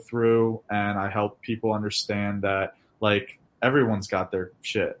I go through, and I help people understand that like everyone's got their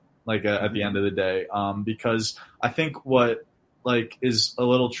shit, like at the end of the day. Because I think what like is a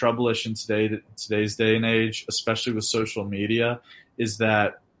little troublish in today's day and age, especially with social media, is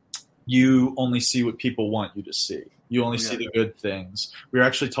that you only see what people want you to see. You only see the good things. We were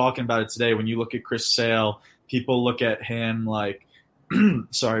actually talking about it today. When you look at Chris Sale, people look at him like,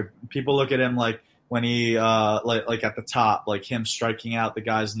 people look at him like, when he like at the top, like him striking out the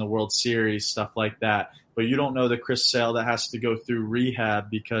guys in the World Series, stuff like that. But you don't know the Chris Sale that has to go through rehab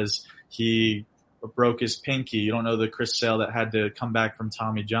because he broke his pinky. You don't know the Chris Sale that had to come back from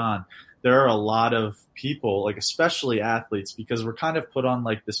Tommy John. There are a lot of people, like especially athletes, because we're kind of put on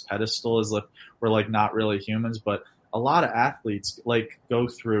like this pedestal as if we're like not really humans, but a lot of athletes like go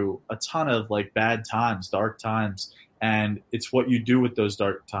through a ton of like bad times, dark times. And it's what you do with those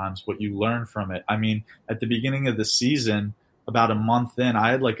dark times, what you learn from it. I mean, at the beginning of the season, about a month in,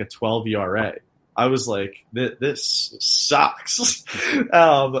 I had like a 12 ERA. I was like, this sucks.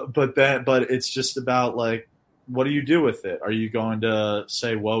 But it's just about like, what do you do with it? Are you going to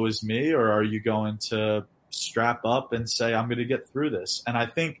say, woe is me? Or are you going to strap up and say, I'm going to get through this? And I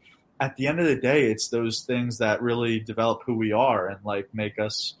think at the end of the day, it's those things that really develop who we are and like make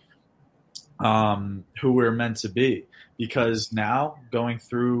us who we're meant to be. Because now going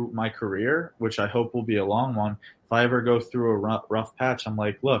through my career, which I hope will be a long one, if I ever go through a rough patch, I'm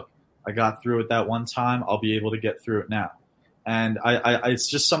like, look, I got through it that one time. I'll be able to get through it now. And I it's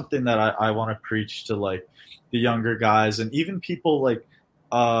just something that I want to preach to like the younger guys and even people like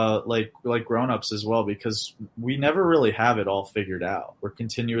grown-ups as well, because we never really have it all figured out. We're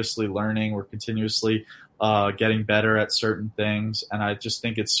continuously learning. We're continuously getting better at certain things. And I just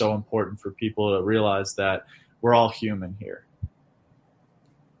think it's so important for people to realize that we're all human here.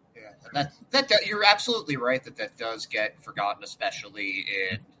 Yeah, that you're absolutely right that does get forgotten, especially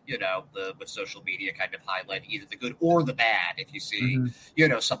in with social media kind of highlighting either the good or the bad. If you see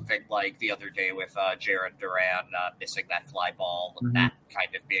something like the other day with Jaron Duran missing that fly ball, and that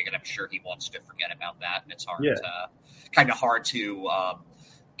kind of being, and I'm sure he wants to forget about that, and it's hard to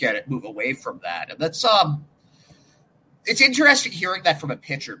move away from that, and that's It's interesting hearing that from a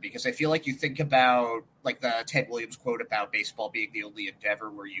pitcher, because I feel like you think about like the Ted Williams quote about baseball being the only endeavor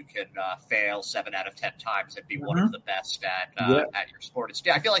where you can fail 7 out of 10 times and be one of the best at your sport.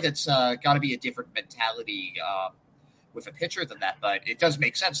 I feel like it's got to be a different mentality with a pitcher than that, but it does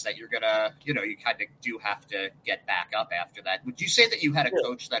make sense that you're gonna, you kind of do have to get back up after that. Would you say that you had a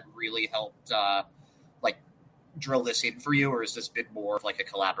coach that really helped drill this in for you, or has this been more of like a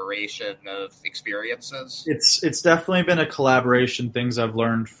collaboration of experiences? It's definitely been a collaboration. Things I've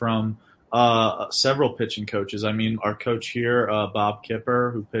learned from several pitching coaches. I mean, our coach here, Bob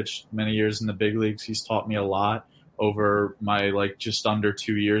Kipper, who pitched many years in the big leagues, he's taught me a lot over my just under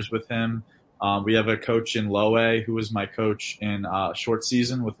 2 years with him. We have a coach in low A who was my coach in short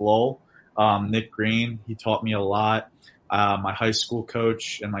season with Lowell. Nick Green, he taught me a lot. My high school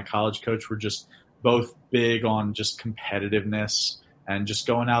coach and my college coach were just both big on just competitiveness and just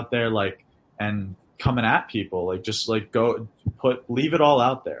going out there and coming at people, leave it all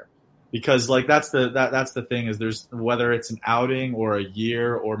out there. Because that's the thing is there's whether it's an outing or a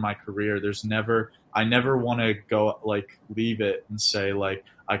year or my career, I never want to go leave it and say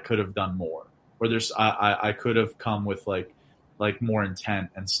I could have done more, or I could have come with more intent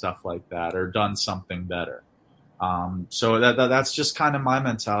and stuff like that, or done something better. So that's just kind of my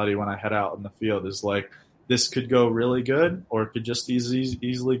mentality when I head out in the field is this could go really good or it could just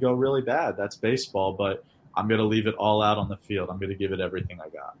easily go really bad. That's baseball, but I'm going to leave it all out on the field. I'm going to give it everything I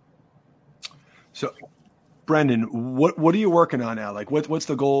got. So, Brendan, what are you working on now? What's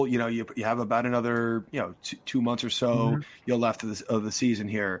the goal? You have about another 2 months or so left of the season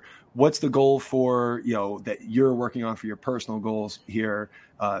here. What's the goal for that you're working on for your personal goals here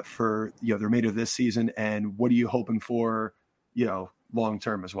for the remainder of this season, and what are you hoping for long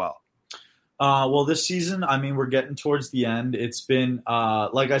term as well? Well, this season, I mean, we're getting towards the end. It's been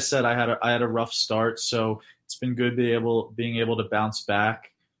like I said, I had a rough start, so it's been good being able to bounce back.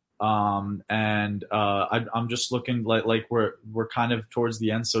 I'm just looking like we're kind of towards the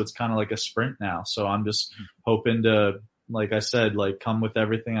end, so it's kind of like a sprint now. So I'm just hoping to, like I said, come with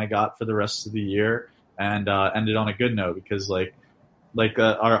everything I got for the rest of the year and end it on a good note, because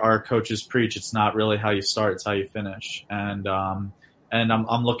our coaches preach, it's not really how you start, it's how you finish. And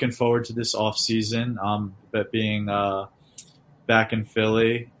I'm looking forward to this off season, but being back in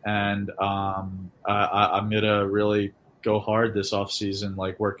Philly, and I'm gonna really go hard this off season,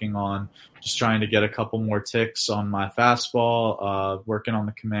 working on just trying to get a couple more ticks on my fastball, working on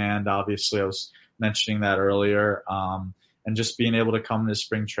the command. Obviously, I was mentioning that earlier, and just being able to come to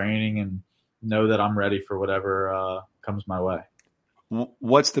spring training and know that I'm ready for whatever comes my way.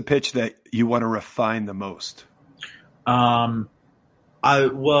 What's the pitch that you want to refine the most? Probably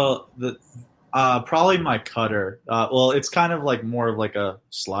my cutter. It's kind of more of a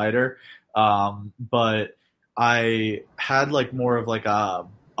slider, but I had more of a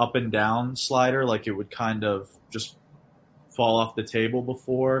up and down slider, it would kind of just fall off the table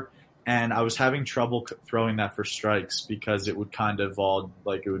before, and I was having trouble throwing that for strikes because it would kind of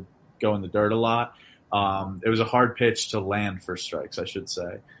it would go in the dirt a lot. It was a hard pitch to land for strikes, I should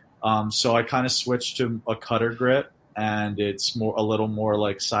say. So I kind of switched to a cutter grip, and it's a little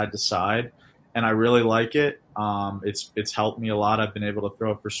more side to side, and I really like it. It's helped me a lot. I've been able to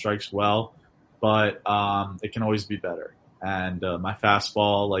throw it for strikes well, but it can always be better. And my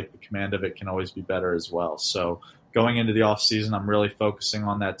fastball, the command of it can always be better as well. So going into the off season, I'm really focusing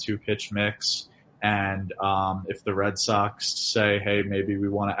on that 2-pitch mix. And if the Red Sox say, hey, maybe we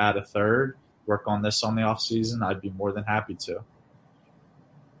want to add a third, work on this on the off season, I'd be more than happy to.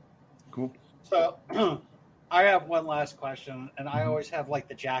 Cool. So I have one last question, and I always have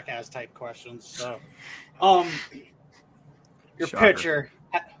the jackass type questions. So your Shocker. pitcher,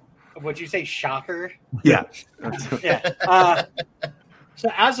 would you say shocker? Yeah. Yeah.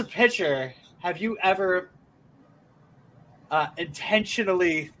 So as a pitcher, have you ever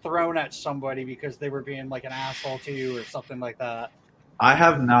intentionally thrown at somebody because they were being an asshole to you or something like that? I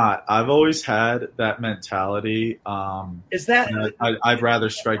have not. I've always had that mentality. Is that I'd rather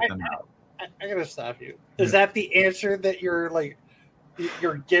strike them out. I gotta stop you. Is that the answer that you're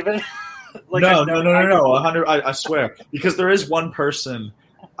you're given? No. 100. I swear, because there is one person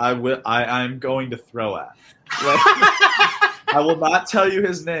I'm going to throw at. I will not tell you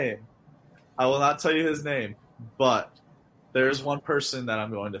his name. But there's one person that I'm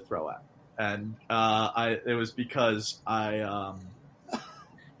going to throw at, and it was because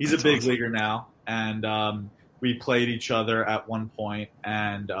he's a big leaguer now, and we played each other at one point,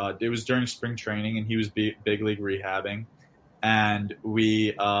 and it was during spring training, and he was big league rehabbing, and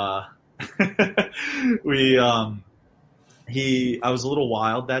I was a little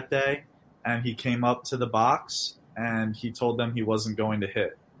wild that day, and he came up to the box, and he told them he wasn't going to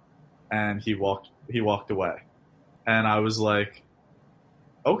hit, and he walked away, and I was like,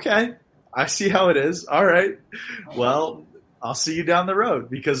 okay, I see how it is. All right, well, I'll see you down the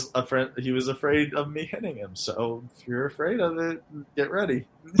road, because he was afraid of me hitting him. So if you're afraid of it, get ready.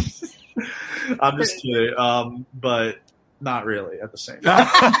 I'm just kidding, but not really at the same time.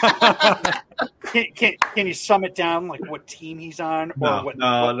 Can you sum it down, what team he's on? No. It's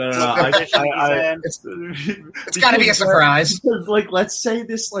got to be a surprise. Because, let's say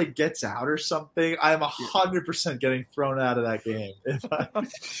this gets out or something, I'm 100% getting thrown out of that game.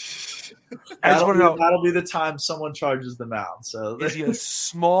 That'll be the time someone charges them out. So is he a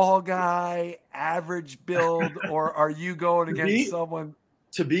small guy, average build, or are you going against someone?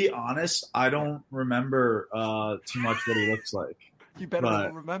 To be honest, I don't remember too much what he looks like. You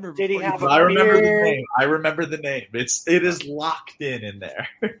better remember. Did he have I remember the name. I remember the name. It is locked in there.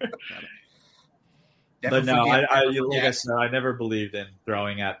 But no, like I said, I never believed in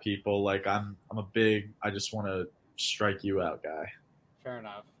throwing at people. Like I'm a big, I just want to strike you out guy. Fair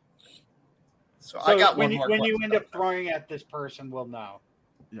enough. So I got when one more. When you end up throwing at this person, we'll know.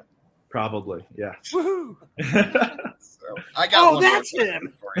 Yeah, probably. Yeah. Woohoo! So I got. Oh, that's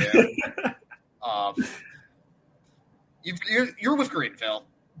him. For you. You're with Greenville.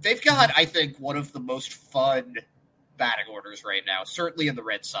 They've got, I think, one of the most fun batting orders right now, certainly in the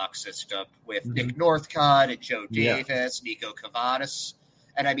Red Sox system, with Nick Northcutt and Joe Davis, Nico Cavadas,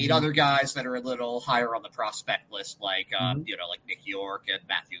 and I mean other guys that are a little higher on the prospect list, like like Nick York and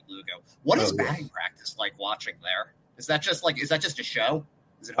Matthew Lugo. What is batting practice like watching there? Is that just a show?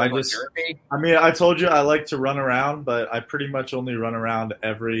 Is it therapy? I mean, I told you I like to run around, but I pretty much only run around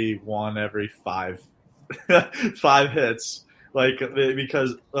every 5 hits. Like,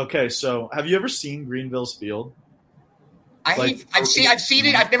 because so have you ever seen Greenville's field? I've seen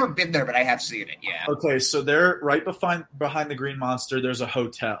it. I've never been there, but I have seen it. Yeah. Okay, so they're right behind the Green Monster. There's a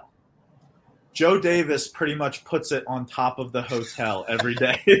hotel. Joe Davis pretty much puts it on top of the hotel every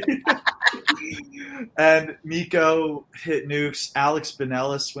day. And Miko hit nukes. Alex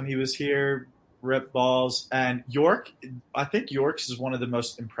Benellis, when he was here, ripped balls. And York, I think York's is one of the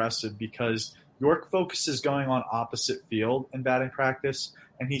most impressive because York focuses going on opposite field in batting practice,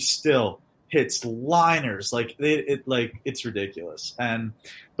 and he still hits liners it's ridiculous.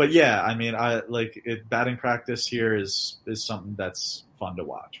 But yeah, I mean, batting practice here is something that's fun to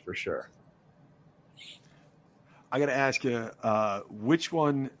watch for sure. I got to ask you, which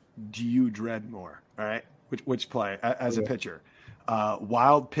one do you dread more? All right, which play as a pitcher?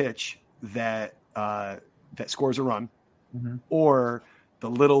 Wild pitch that scores a run, or the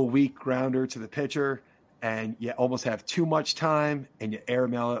little weak grounder to the pitcher, and you almost have too much time, and you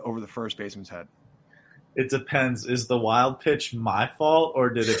airmail it over the first baseman's head? It depends. Is the wild pitch my fault, or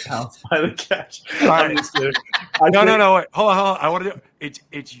did it bounce by the catch? All right. No. Wait. Hold on. I want to do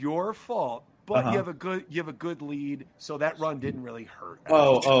it's your fault, but you have a good lead, so that run didn't really hurt.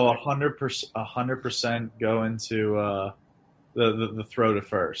 100% go into the throw to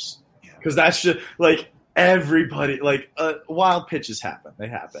first, because that's just like everybody. Wild pitches happen; they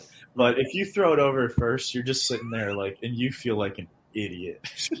happen. But if you throw it over at first, you're just sitting there and you feel like an idiot.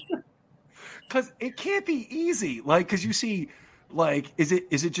 Because it can't be easy. Because you see, is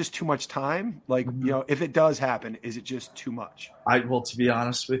it just too much time? If it does happen, is it just too much? To be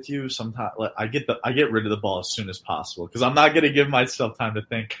honest with you, sometimes I get rid of the ball as soon as possible because I'm not going to give myself time to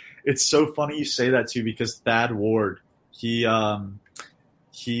think. It's so funny you say that too, because Thad Ward, we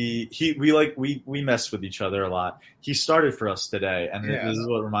mess with each other a lot. He started for us today, and this is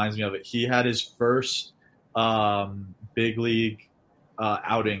what reminds me of it. He had his first big league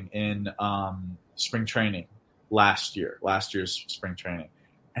outing in spring training last year's spring training,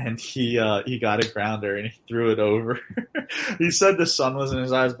 and he got a grounder and he threw it over. He said the sun was in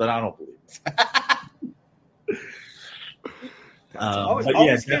his eyes, but I don't believe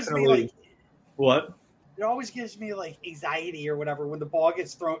it. Definitely. What? It always gives me anxiety or whatever when the ball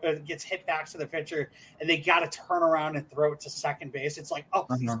gets hit back to the pitcher and they got to turn around and throw it to second base. It's like,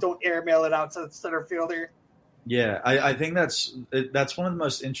 please don't airmail it out to the center fielder. Yeah, I think that's one of the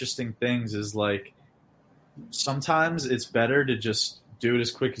most interesting things is sometimes it's better to just do it as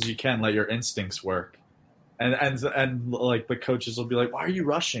quick as you can, let your instincts work. And the coaches will be like, why are you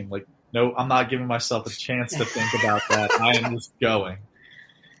rushing? No, I'm not giving myself a chance to think about that. I am just going.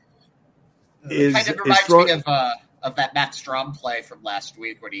 It kind of reminds me of that Matt Strom play from last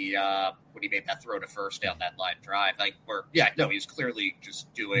week when he made that throw to first down that line drive. He's clearly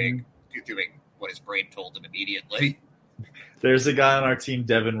just doing what his brain told him immediately. There's a guy on our team,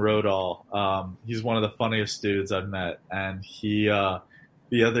 Devin Rodall. He's one of the funniest dudes I've met, and he had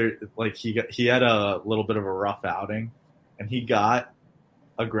a little bit of a rough outing, and he got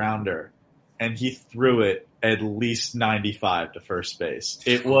a grounder, and he threw it at least 95 to first base.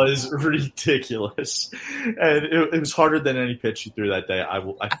 It was ridiculous, and it was harder than any pitch he threw that day.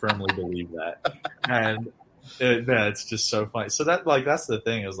 I firmly believe that, and it's just so funny. So that's the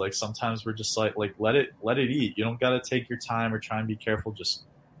thing is sometimes we're just let it eat. You don't got to take your time or try and be careful. Just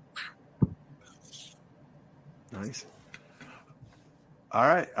nice. All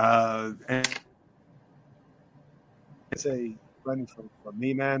right, and say Brendan from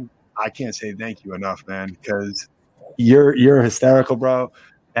me, man. I can't say thank you enough, man, because you're hysterical, bro,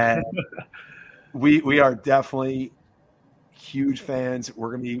 and we are definitely huge fans.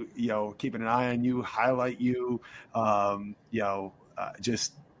 We're gonna be keeping an eye on you, highlight you,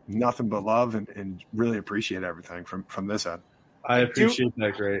 just nothing but love and really appreciate everything from this end. I appreciate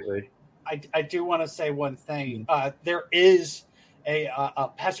that greatly. I do want to say one thing. There is a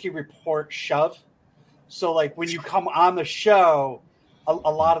pesky report shove. So like when you come on the show, a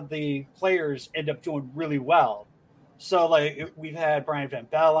lot of the players end up doing really well. So like we've had Brian Van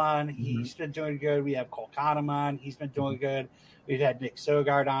Bell on. He's been doing good. We have Cole Conham on. He's been doing good. We've had Nick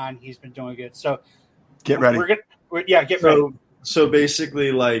Sogard on. He's been doing good. So get ready. Get ready. So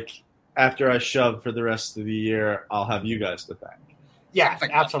basically, like after I shove for the rest of the year, I'll have you guys to thank. Yeah,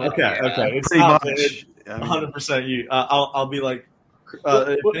 absolutely. Okay. It's pretty much 100% you. I'll be like,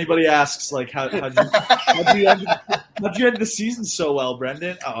 if anybody asks, like, how'd you end the season so well,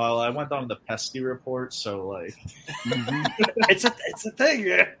 Brendan? Oh, well, I went on the pesky report, so like, it's a thing,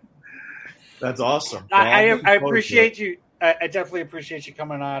 man. That's awesome. Well, I appreciate you. I definitely appreciate you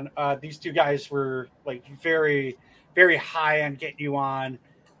coming on. These two guys were like very, very high on getting you on,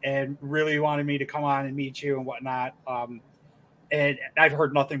 and really wanted me to come on and meet you and whatnot. And I've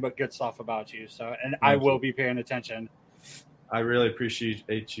heard nothing but good stuff about you. So, and I will be paying attention. I really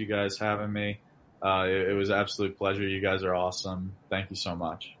appreciate you guys having me. It was an absolute pleasure. You guys are awesome. Thank you so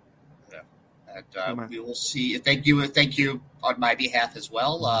much. Yeah. And we will see. Thank you on my behalf as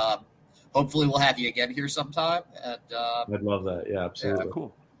well. Hopefully we'll have you again here sometime. And I'd love that. Yeah, absolutely. Yeah,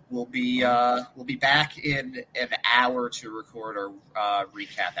 cool. We'll be back in an hour to record our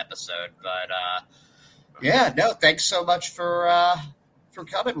recap episode. But thanks so much for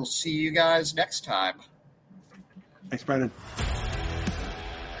coming. We'll see you guys next time. Thanks, Brendan.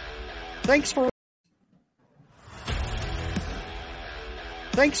 Thanks for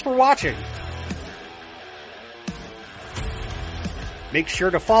watching. Make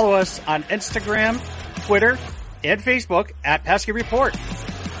sure to follow us on Instagram, Twitter, and Facebook at Pesky Report.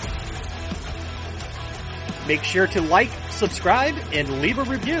 Make sure to like, subscribe, and leave a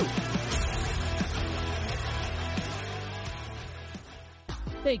review.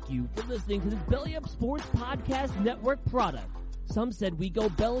 Thank you for listening to this Belly Up Sports Podcast Network product. Some said we go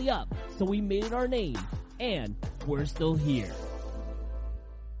belly up, so we made it our name, and we're still here.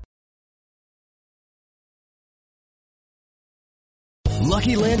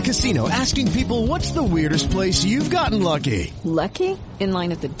 Lucky Land Casino, asking people, what's the weirdest place you've gotten lucky? Lucky? In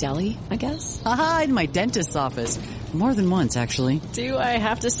line at the deli, I guess? Aha, in my dentist's office. More than once, actually. Do I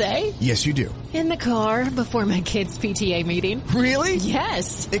have to say? Yes, you do. In the car before my kids' PTA meeting. Really?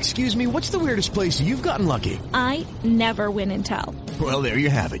 Yes. Excuse me, what's the weirdest place you've gotten lucky? I never win and tell. Well, there you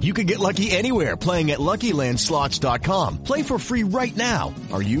have it. You can get lucky anywhere, playing at LuckyLandSlots.com. Play for free right now.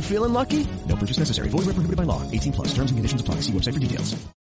 Are you feeling lucky? No purchase necessary. Void where prohibited by law. 18+. Terms and conditions apply. See website for details.